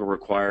no longer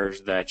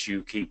requires that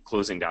you keep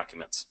closing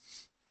documents.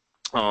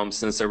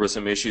 Since there were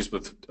some issues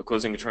with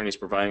closing attorneys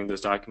providing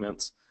those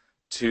documents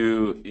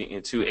to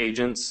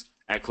agents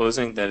at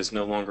closing, that is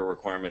no longer a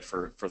requirement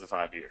for the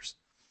 5 years.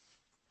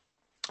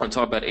 I'll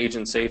talk about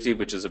agent safety,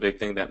 which is a big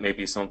thing. That may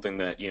be something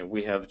that,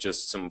 we have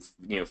just some,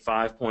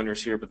 5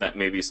 pointers here, but that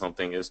may be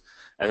something as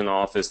an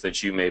office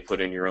that you may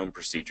put in your own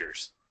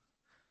procedures.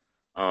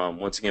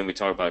 Once again, we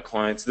talk about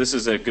clients. This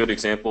is a good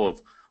example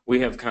of, we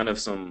have kind of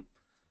some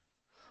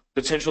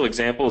potential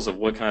examples of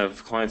what kind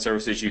of client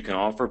services you can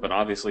offer, but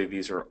obviously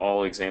these are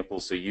all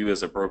examples, so you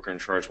as a broker in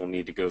charge will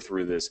need to go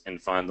through this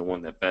and find the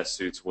one that best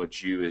suits what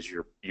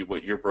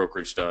what your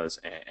brokerage does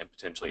and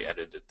potentially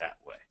edit it that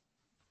way.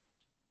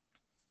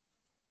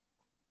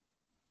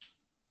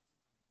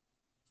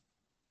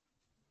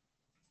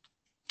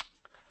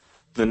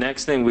 The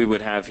next thing we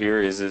would have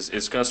here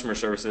is customer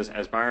services.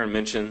 As Byron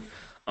mentioned,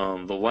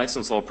 the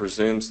license law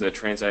presumes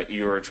that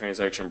you are a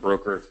transaction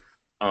broker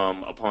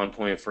upon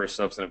point of first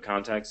substantive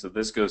contact. So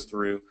this goes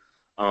through,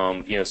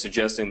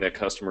 suggesting that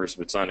customers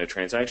would sign a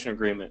transaction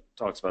agreement,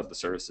 talks about the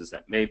services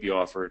that may be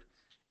offered,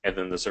 and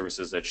then the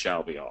services that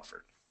shall be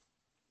offered.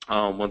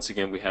 Once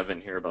again, we have in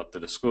here about the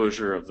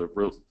disclosure of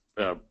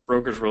the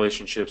brokerage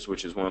relationships,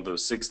 which is one of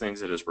those 6 things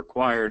that is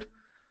required.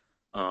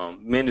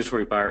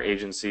 Mandatory buyer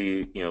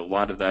agency, a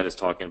lot of that is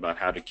talking about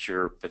how to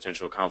cure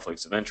potential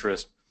conflicts of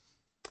interest.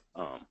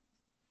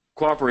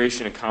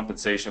 Cooperation and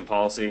compensation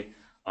policy,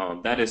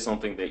 that is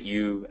something that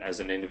you as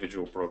an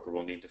individual broker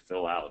will need to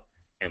fill out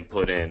and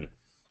put in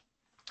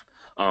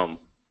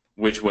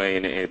which way,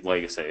 and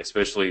like I say,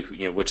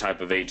 especially what type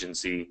of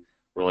agency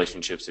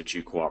relationships that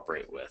you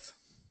cooperate with.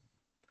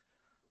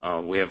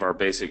 We have our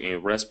basic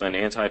RESPA and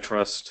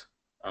antitrust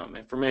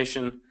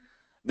information.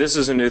 This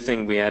is a new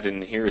thing we added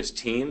in here is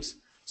teams.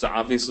 So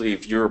obviously,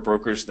 if you're a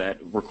brokerage that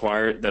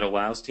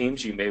allows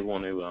teams, you may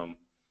want to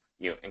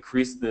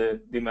increase the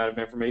amount of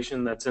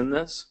information that's in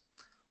this.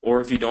 Or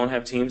if you don't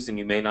have teams, then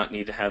you may not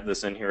need to have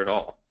this in here at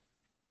all.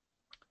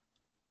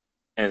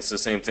 And it's the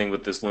same thing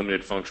with this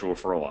limited functional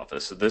referral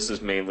office. So this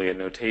is mainly a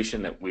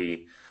notation that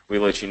we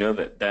let you know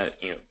that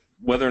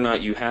whether or not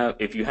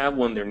if you have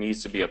one, there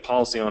needs to be a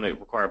policy on it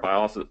required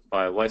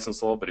by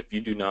license law. But if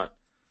you do not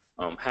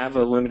have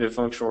a limited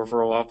functional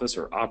referral office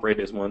or operate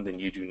as one, then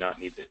you do not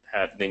need to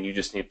have. Then you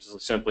just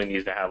simply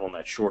need to have on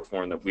that short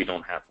form that we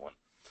don't have one.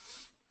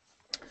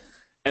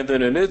 And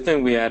then a new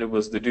thing we added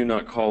was the do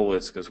not call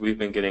list, because we've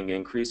been getting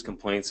increased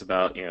complaints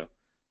about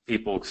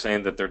people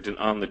saying that they're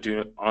on the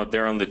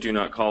do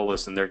not call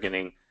list and they're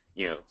getting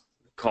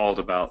called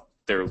about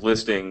their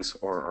listings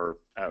or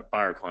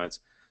buyer clients.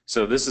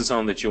 So this is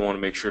something that you want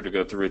to make sure to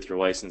go through with your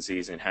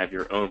licensees and have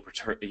your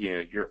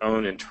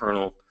own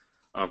internal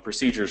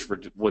procedures for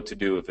what to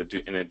do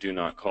in a do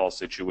not call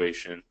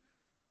situation.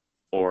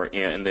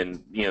 And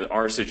then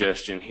our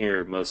suggestion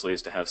here mostly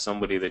is to have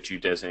somebody that you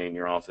designate in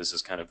your office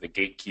as kind of the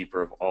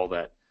gatekeeper of all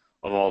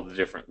the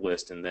different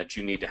lists, and that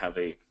you need to have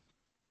a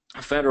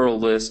federal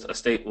list, a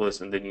state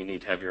list, and then you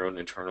need to have your own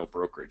internal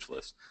brokerage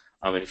list.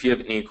 And if you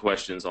have any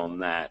questions on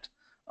that,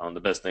 the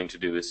best thing to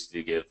do is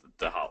to give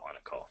the hotline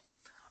a call.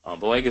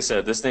 But like I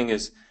said, this thing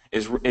is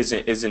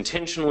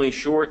intentionally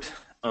short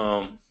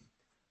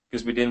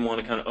because we didn't want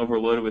to kind of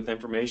overload it with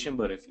information.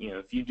 But if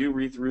you do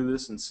read through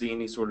this and see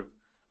any sort of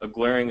a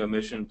glaring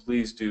omission,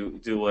 please do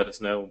let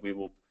us know. We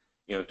will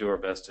do our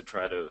best to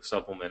try to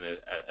supplement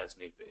it as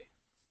need be.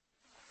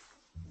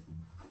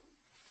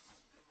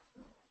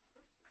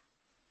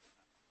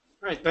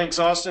 All right, thanks,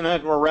 Austin.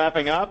 We're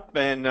wrapping up,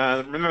 and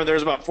remember,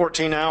 there's about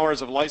 14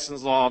 hours of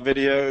license law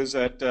videos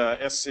at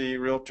SC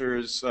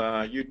Realtors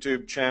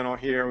YouTube channel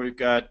here. We've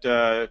got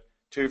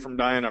 2 from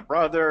Diana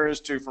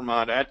Brothers, 2 from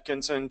Odd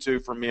Atkinson, 2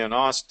 from me and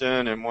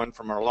Austin, and 1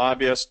 from our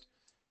lobbyist.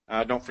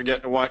 Don't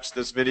forget to watch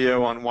this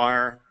video on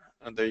wire,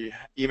 the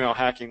email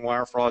hacking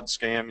wire fraud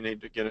scam. You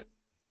need to get it.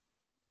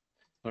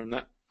 Learn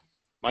that.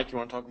 Mike, you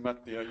want to talk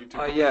about the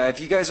YouTube? Yeah,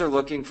 if you guys are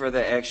looking for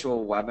the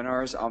actual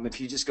webinars,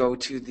 if you just go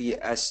to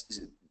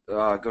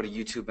go to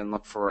YouTube and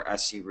look for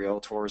SC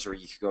Realtors, or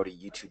you can go to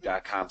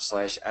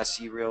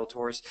youtube.com/SC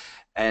Realtors,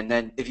 and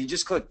then if you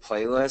just click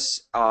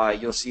playlists,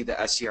 you'll see the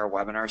SCR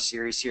webinar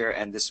series here,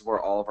 and this is where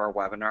all of our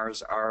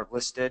webinars are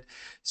listed.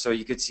 So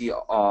you could see a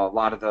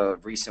lot of the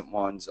recent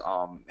ones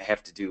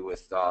have to do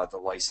with the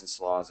license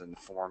laws and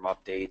form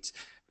updates.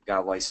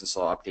 got a license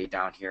law update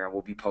down here, and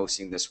we'll be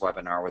posting this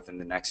webinar within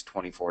the next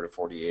 24 to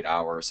 48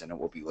 hours, and it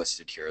will be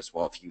listed here as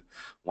well if you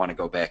want to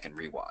go back and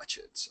rewatch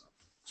it. So.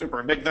 Super.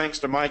 And big thanks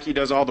to Mike. He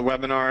does all the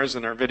webinars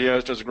and our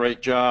videos, does a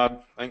great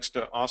job. Thanks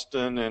to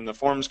Austin and the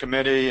Forms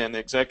Committee and the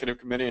Executive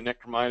Committee and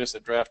Nick Cremitis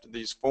that drafted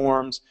these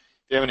forms.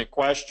 If you have any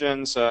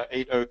questions,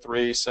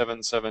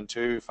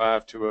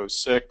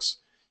 803-772-5206.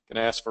 You can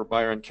ask for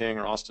Byron King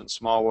or Austin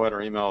Smallwood.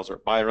 Our emails are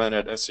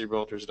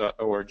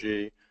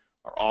byron@screaltors.org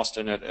or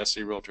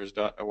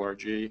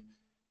austin@screaltors.org.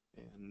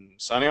 And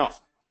signing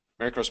off.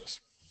 Merry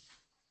Christmas.